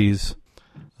 degrees.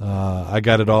 I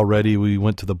got it all ready. We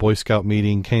went to the Boy Scout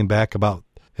meeting, came back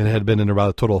it had been in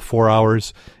about a total of 4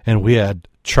 hours, and we had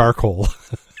charcoal.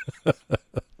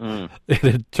 It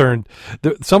had turned,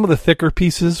 some of the thicker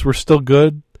pieces were still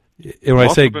good.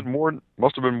 Must have been more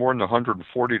than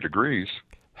 140 degrees.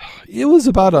 It was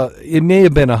it may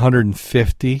have been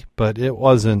 150, but it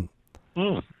wasn't,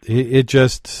 it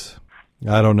just...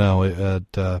 I don't know.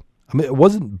 It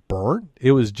wasn't burnt.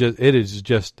 It is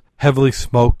just heavily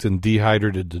smoked and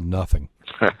dehydrated to nothing.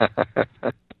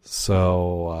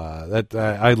 So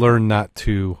I learned not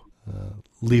to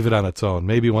leave it on its own.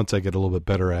 Maybe once I get a little bit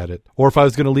better at it, or if I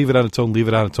was going to leave it on its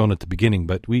own at the beginning.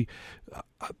 But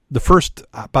the first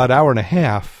about hour and a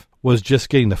half was just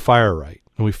getting the fire right.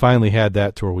 And we finally had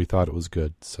that to where we thought it was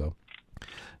good. So,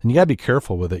 and you got to be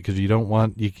careful with it because you don't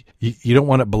want you don't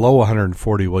want it below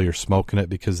 140 while you're smoking it,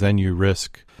 because then you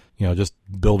risk, just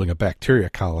building a bacteria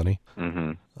colony.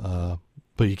 Mm-hmm.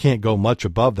 But you can't go much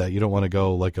above that. You don't want to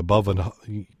go like above,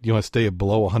 you want to stay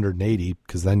below 180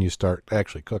 because then you start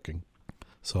actually cooking.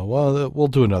 So, we'll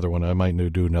do another one. I might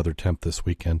do another temp this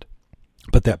weekend.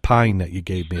 But that pine that you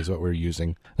gave me is what we're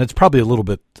using. And it's probably a little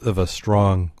bit of a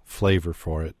strong flavor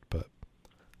for it. But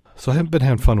so I haven't been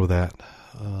having fun with that.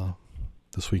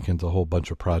 This weekend's a whole bunch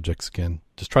of projects again.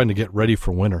 Just trying to get ready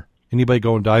for winter. Anybody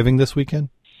going diving this weekend?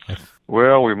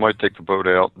 Well, we might take the boat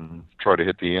out and try to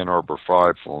hit the Ann Arbor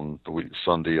 5 on the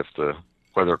Sunday if the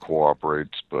weather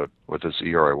cooperates. But with this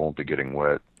ER, I won't be getting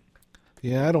wet.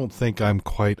 Yeah, I don't think I'm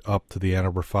quite up to the Ann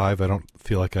Arbor 5. I don't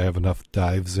feel like I have enough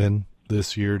dives in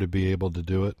this year to be able to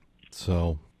do it.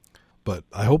 So, but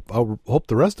I hope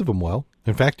the rest of them will.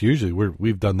 In fact, usually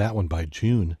we've done that one by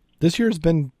June. This year has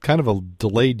been kind of a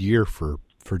delayed year for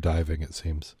diving, it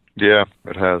seems. Yeah,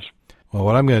 it has. Well,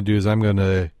 what I'm going to do is I'm going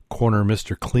to corner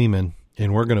Mr. Kleeman,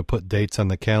 and we're going to put dates on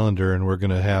the calendar, and we're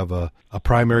going to have a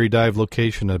primary dive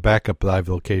location, a backup dive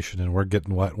location, and we're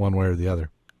getting wet one way or the other.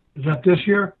 Is that this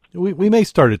year? We may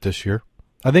start it this year.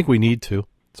 I think we need to.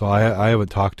 So I haven't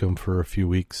talked to him for a few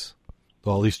weeks.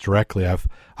 Well, at least directly.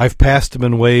 I've passed him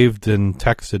and waved and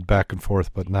texted back and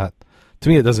forth, but not. To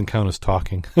me, it doesn't count as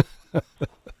talking.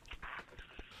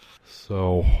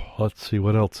 So let's see,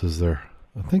 what else is there?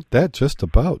 I think that just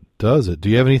about does it. Do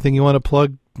you have anything you want to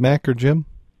plug, Mac or Jim?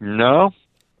 No.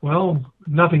 Well,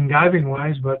 nothing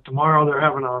diving-wise, but tomorrow they're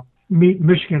having a Meet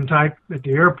Michigan type at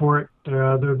the airport. There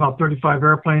are about 35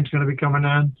 airplanes going to be coming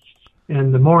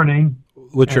in the morning.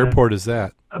 Which airport is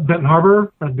that? Benton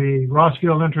Harbor. That'd be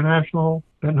Rossfield International,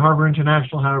 Benton Harbor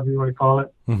International, however you want to call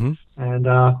it. Mm-hmm. And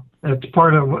it's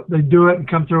part of what they do it and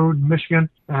come through Michigan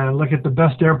and look at the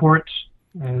best airports.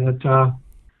 And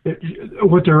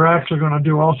what they're actually going to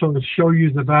do also is show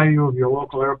you the value of your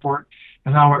local airport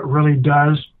and how it really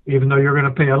does, even though you're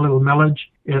going to pay a little millage.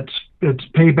 Its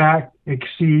payback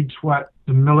exceeds what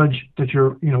the millage that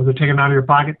they're taking out of your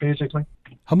pocket, basically.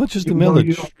 How much is the Even though millage?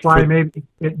 You don't fly, maybe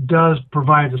it does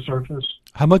provide a surface.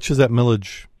 How much does that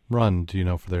millage run, do you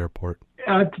know, for the airport?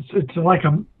 It's like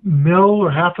a mil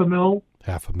or half a mil.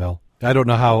 Half a mil. I don't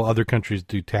know how other countries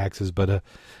do taxes, but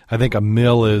I think a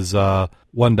mil is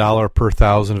 $1 per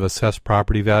thousand of assessed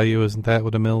property value. Isn't that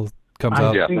what a mil comes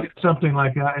out? I think it's something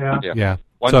like that, Yeah.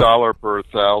 $1 per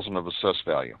thousand of assessed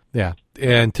value. Yeah.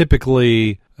 And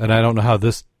typically, and I don't know how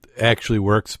this actually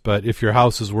works, but if your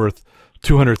house is worth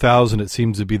 $200,000, it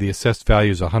seems to be the assessed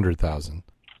value is $100,000.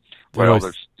 Well,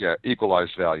 there's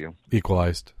equalized value.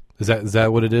 Equalized. Is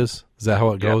that what it is? Is that how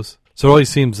it goes? So it always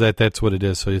seems that that's what it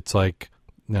is. So it's like,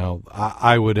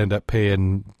 I would end up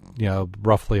paying,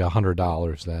 roughly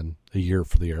 $100 then a year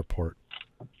for the airport.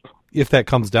 If that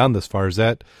comes down this far, is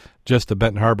that just the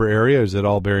Benton Harbor area, or is it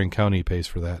all Berrien County pays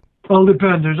for that? Well, it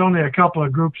depends. There's only a couple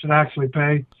of groups that actually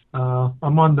pay.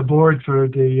 I'm on the board for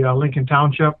the Lincoln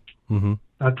Township. Mm-hmm.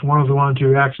 That's one of the ones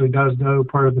who actually does know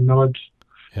part of the millage.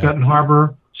 Yeah. Benton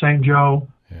Harbor, St. Joe.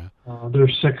 Yeah.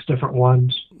 There's 6 different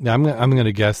ones. Yeah, I'm going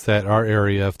to guess that our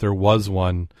area, if there was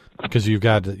one, because you've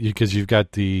got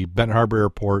the Benton Harbor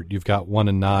Airport, you've got one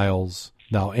in Niles.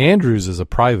 Now Andrews is a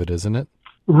private, isn't it?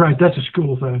 Right, that's a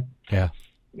school thing. Yeah.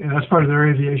 Yeah, that's part of their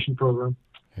aviation program.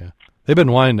 Yeah, they've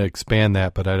been wanting to expand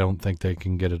that, but I don't think they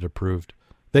can get it approved.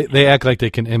 They act like they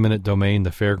can eminent domain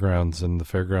the fairgrounds, and the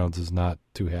fairgrounds is not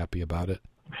too happy about it.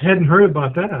 Hadn't heard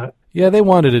about that. Yeah, they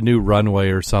wanted a new runway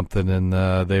or something, and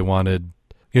they wanted,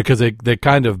 because they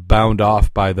kind of bound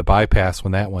off by the bypass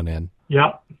when that went in.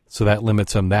 Yeah. So that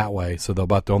limits them that way. So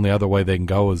about the only other way they can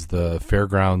go is the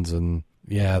fairgrounds, and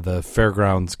the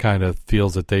fairgrounds kind of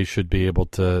feels that they should be able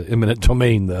to eminent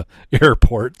domain the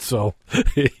airport. So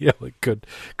it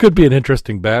could be an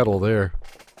interesting battle there.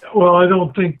 Well, I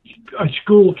don't think a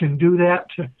school can do that.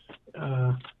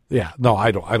 Yeah, no,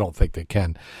 I don't think they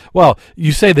can. Well,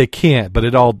 you say they can't, but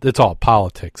it's all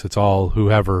politics. It's all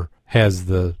whoever has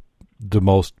the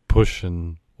most push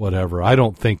and whatever. I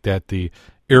don't think that the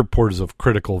airport is of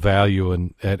critical value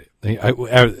in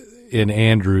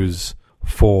Andrews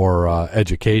for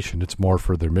education. It's more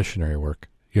for their missionary work.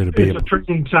 It's a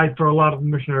training site for a lot of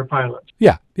missionary pilots.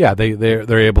 Yeah,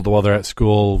 they're able to, while they're at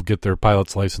school, get their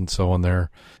pilot's license. So when they're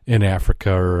in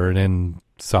Africa or in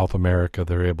South America,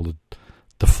 they're able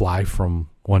to fly from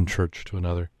one church to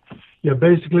another. Yeah,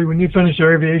 basically, when you finish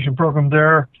your aviation program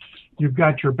there, you've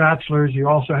got your bachelor's. You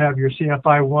also have your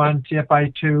CFI 1,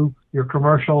 CFI 2, your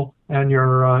commercial, and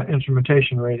your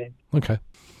instrumentation rating. Okay.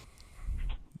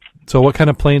 So what kind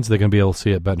of planes are they going to be able to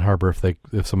see at Benton Harbor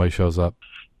if somebody shows up?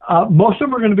 Most of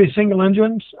them are going to be single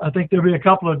engines. I think there'll be a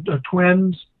couple of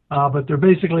twins, but they're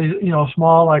basically,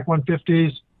 small, like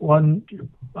 150s,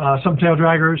 some tail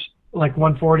draggers, like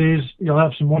 140s. You'll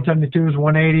have some 172s,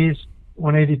 180s,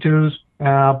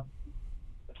 182s.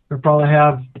 They'll probably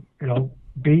have,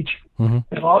 beach.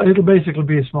 Mm-hmm. It'll basically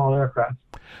be a small aircraft.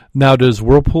 Now, does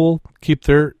Whirlpool keep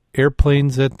their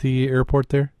airplanes at the airport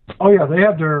there? Oh, yeah. They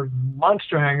have their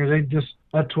monster hangars.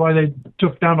 That's why they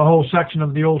took down a whole section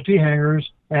of the old T hangars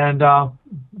and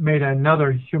made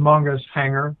another humongous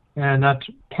hangar. And that's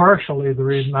partially the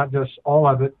reason, not just all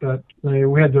of it, but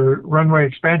we had the runway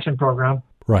expansion program.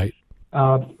 Right.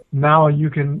 Now you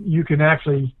can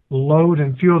actually load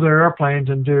and fuel their airplanes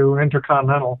and do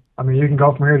intercontinental. I mean, you can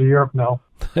go from here to Europe now.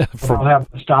 Without having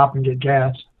to stop and get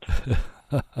gas.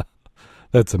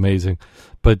 That's amazing.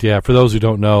 But yeah, for those who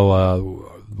don't know,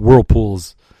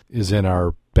 Whirlpool's is in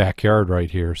our backyard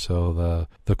right here. So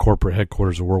the corporate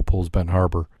headquarters of Whirlpool's Benton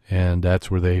Harbor, and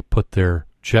that's where they put their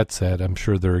jets at. I'm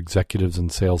sure their executives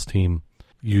and sales team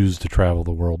use to travel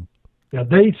the world. Yeah,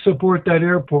 they support that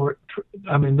airport.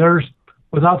 I mean,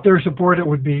 without their support, it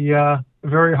would be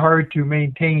very hard to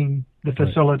maintain the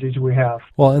facilities we have.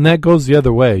 Well, and that goes the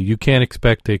other way. You can't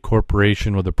expect a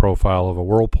corporation with the profile of a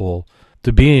Whirlpool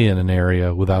to be in an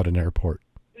area without an airport.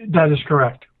 That is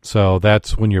correct. So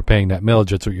that's when you're paying that millage.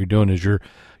 That's what you're doing is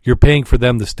you're paying for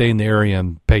them to stay in the area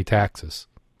and pay taxes.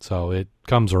 So it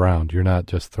comes around. You're not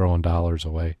just throwing dollars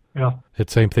away. Yeah.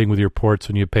 It's the same thing with your ports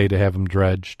when you pay to have them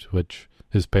dredged, which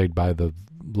is paid by the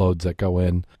loads that go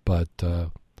in. But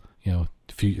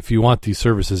if you want these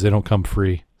services, they don't come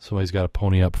free. Somebody's got to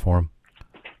pony up for them.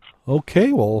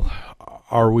 Okay, well,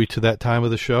 are we to that time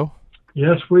of the show?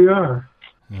 Yes, we are.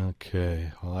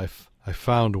 Okay, well, I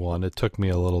found one. It took me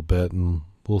a little bit, and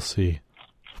we'll see.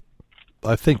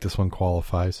 I think this one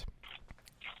qualifies.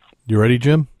 You ready,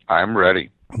 Jim? I'm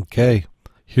ready. Okay,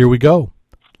 here we go.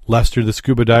 Lester, the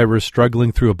scuba diver, is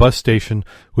struggling through a bus station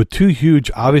with two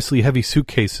huge, obviously heavy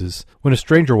suitcases when a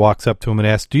stranger walks up to him and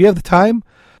asks, "Do you have the time?"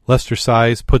 Lester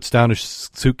sighs, puts down his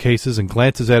suitcases, and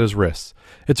glances at his wrists.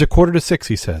 "It's 5:45,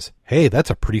 he says. "Hey, that's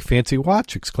a pretty fancy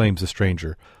watch," exclaims the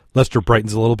stranger. Lester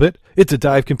brightens a little bit. "It's a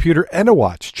dive computer and a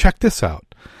watch. Check this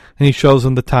out." And he shows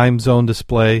him the time zone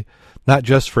display, not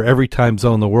just for every time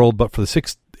zone in the world, but for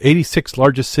the 86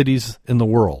 largest cities in the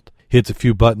world. He hits a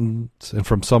few buttons, and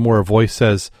from somewhere a voice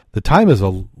says, "The time is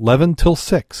 11 till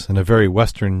 6, in a very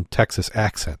Western Texas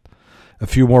accent. A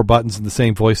few more buttons, and the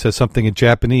same voice says something in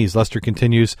Japanese. Lester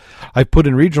continues, "I've put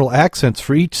in regional accents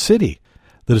for each city.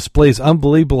 The display is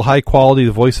unbelievable high quality.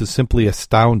 The voice is simply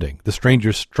astounding." The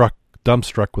stranger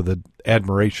dumbstruck with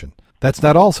admiration. "That's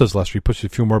not all," says Lester. He pushes a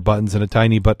few more buttons, and a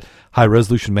tiny but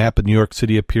high-resolution map of New York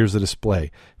City appears on display.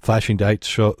 Flashing dots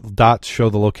show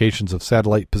the locations of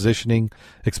satellite positioning,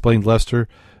 explained Lester.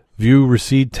 "View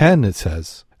recede 10, it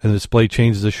says, and the display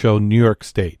changes to show New York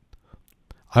State.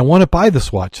 "I want to buy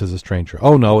this watch," says the stranger.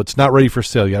 "Oh, no, it's not ready for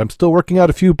sale yet. I'm still working out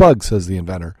a few bugs," says the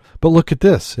inventor. "But look at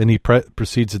this," and he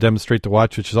proceeds to demonstrate the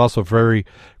watch, which is also a very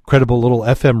credible little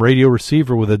FM radio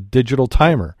receiver with a digital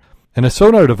timer, and a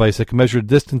sonar device that can measure the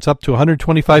distance up to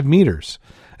 125 meters,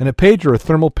 and a pager or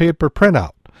thermal paper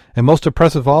printout, and most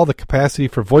impressive of all, the capacity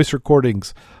for voice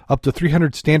recordings, up to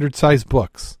 300 standard-sized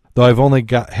books, though I've only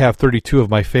have 32 of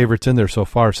my favorites in there so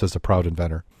far," says the proud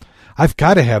inventor. "I've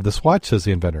got to have this watch," says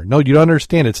the inventor. "No, you don't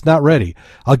understand. It's not ready.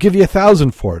 I'll give you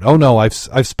 $1,000 for it." "Oh, no, I've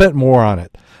spent more on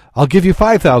it." "I'll give you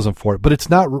 $5,000 for it, but it's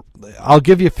not. I'll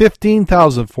give you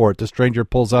 $15,000 for it." The stranger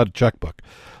pulls out a checkbook.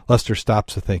 Lester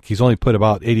stops to think. He's only put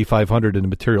about $8,500 into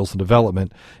materials and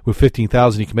development. With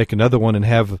 $15,000, he can make another one and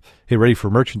have it ready for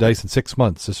merchandise in 6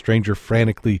 months. The stranger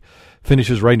frantically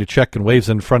finishes writing a check and waves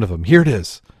it in front of him. "Here it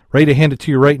is. Ready to hand it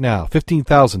to you right now.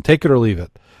 $15,000. Take it or leave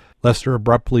it." Lester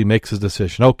abruptly makes his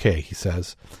decision. "Okay," he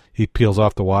says. He peels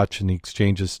off the watch and he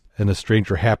exchanges, and the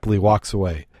stranger happily walks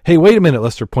away. "Hey, wait a minute,"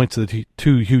 Lester points to the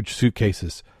two huge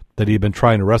suitcases that he had been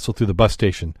trying to wrestle through the bus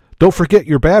station. "Don't forget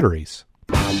your batteries."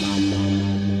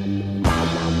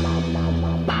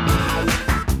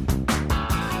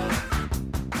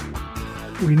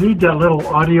 We need that little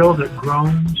audio that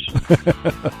groans.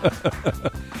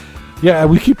 Yeah,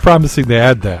 we keep promising to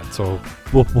add that, so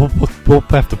we'll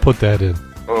have to put that in.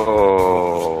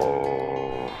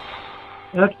 Oh.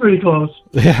 That's pretty close.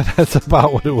 Yeah, that's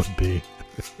about what it would be.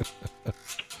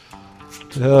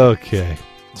 Okay.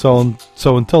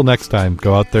 So until next time,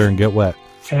 go out there and get wet.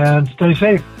 And stay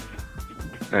safe.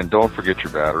 And don't forget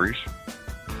your batteries.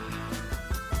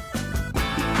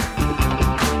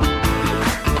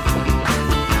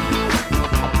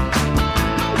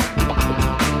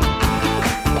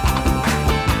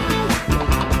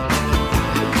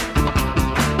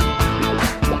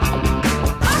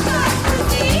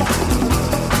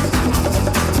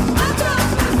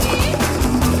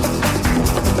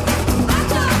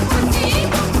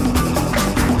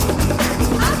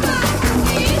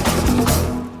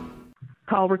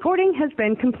 All recording has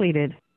been completed.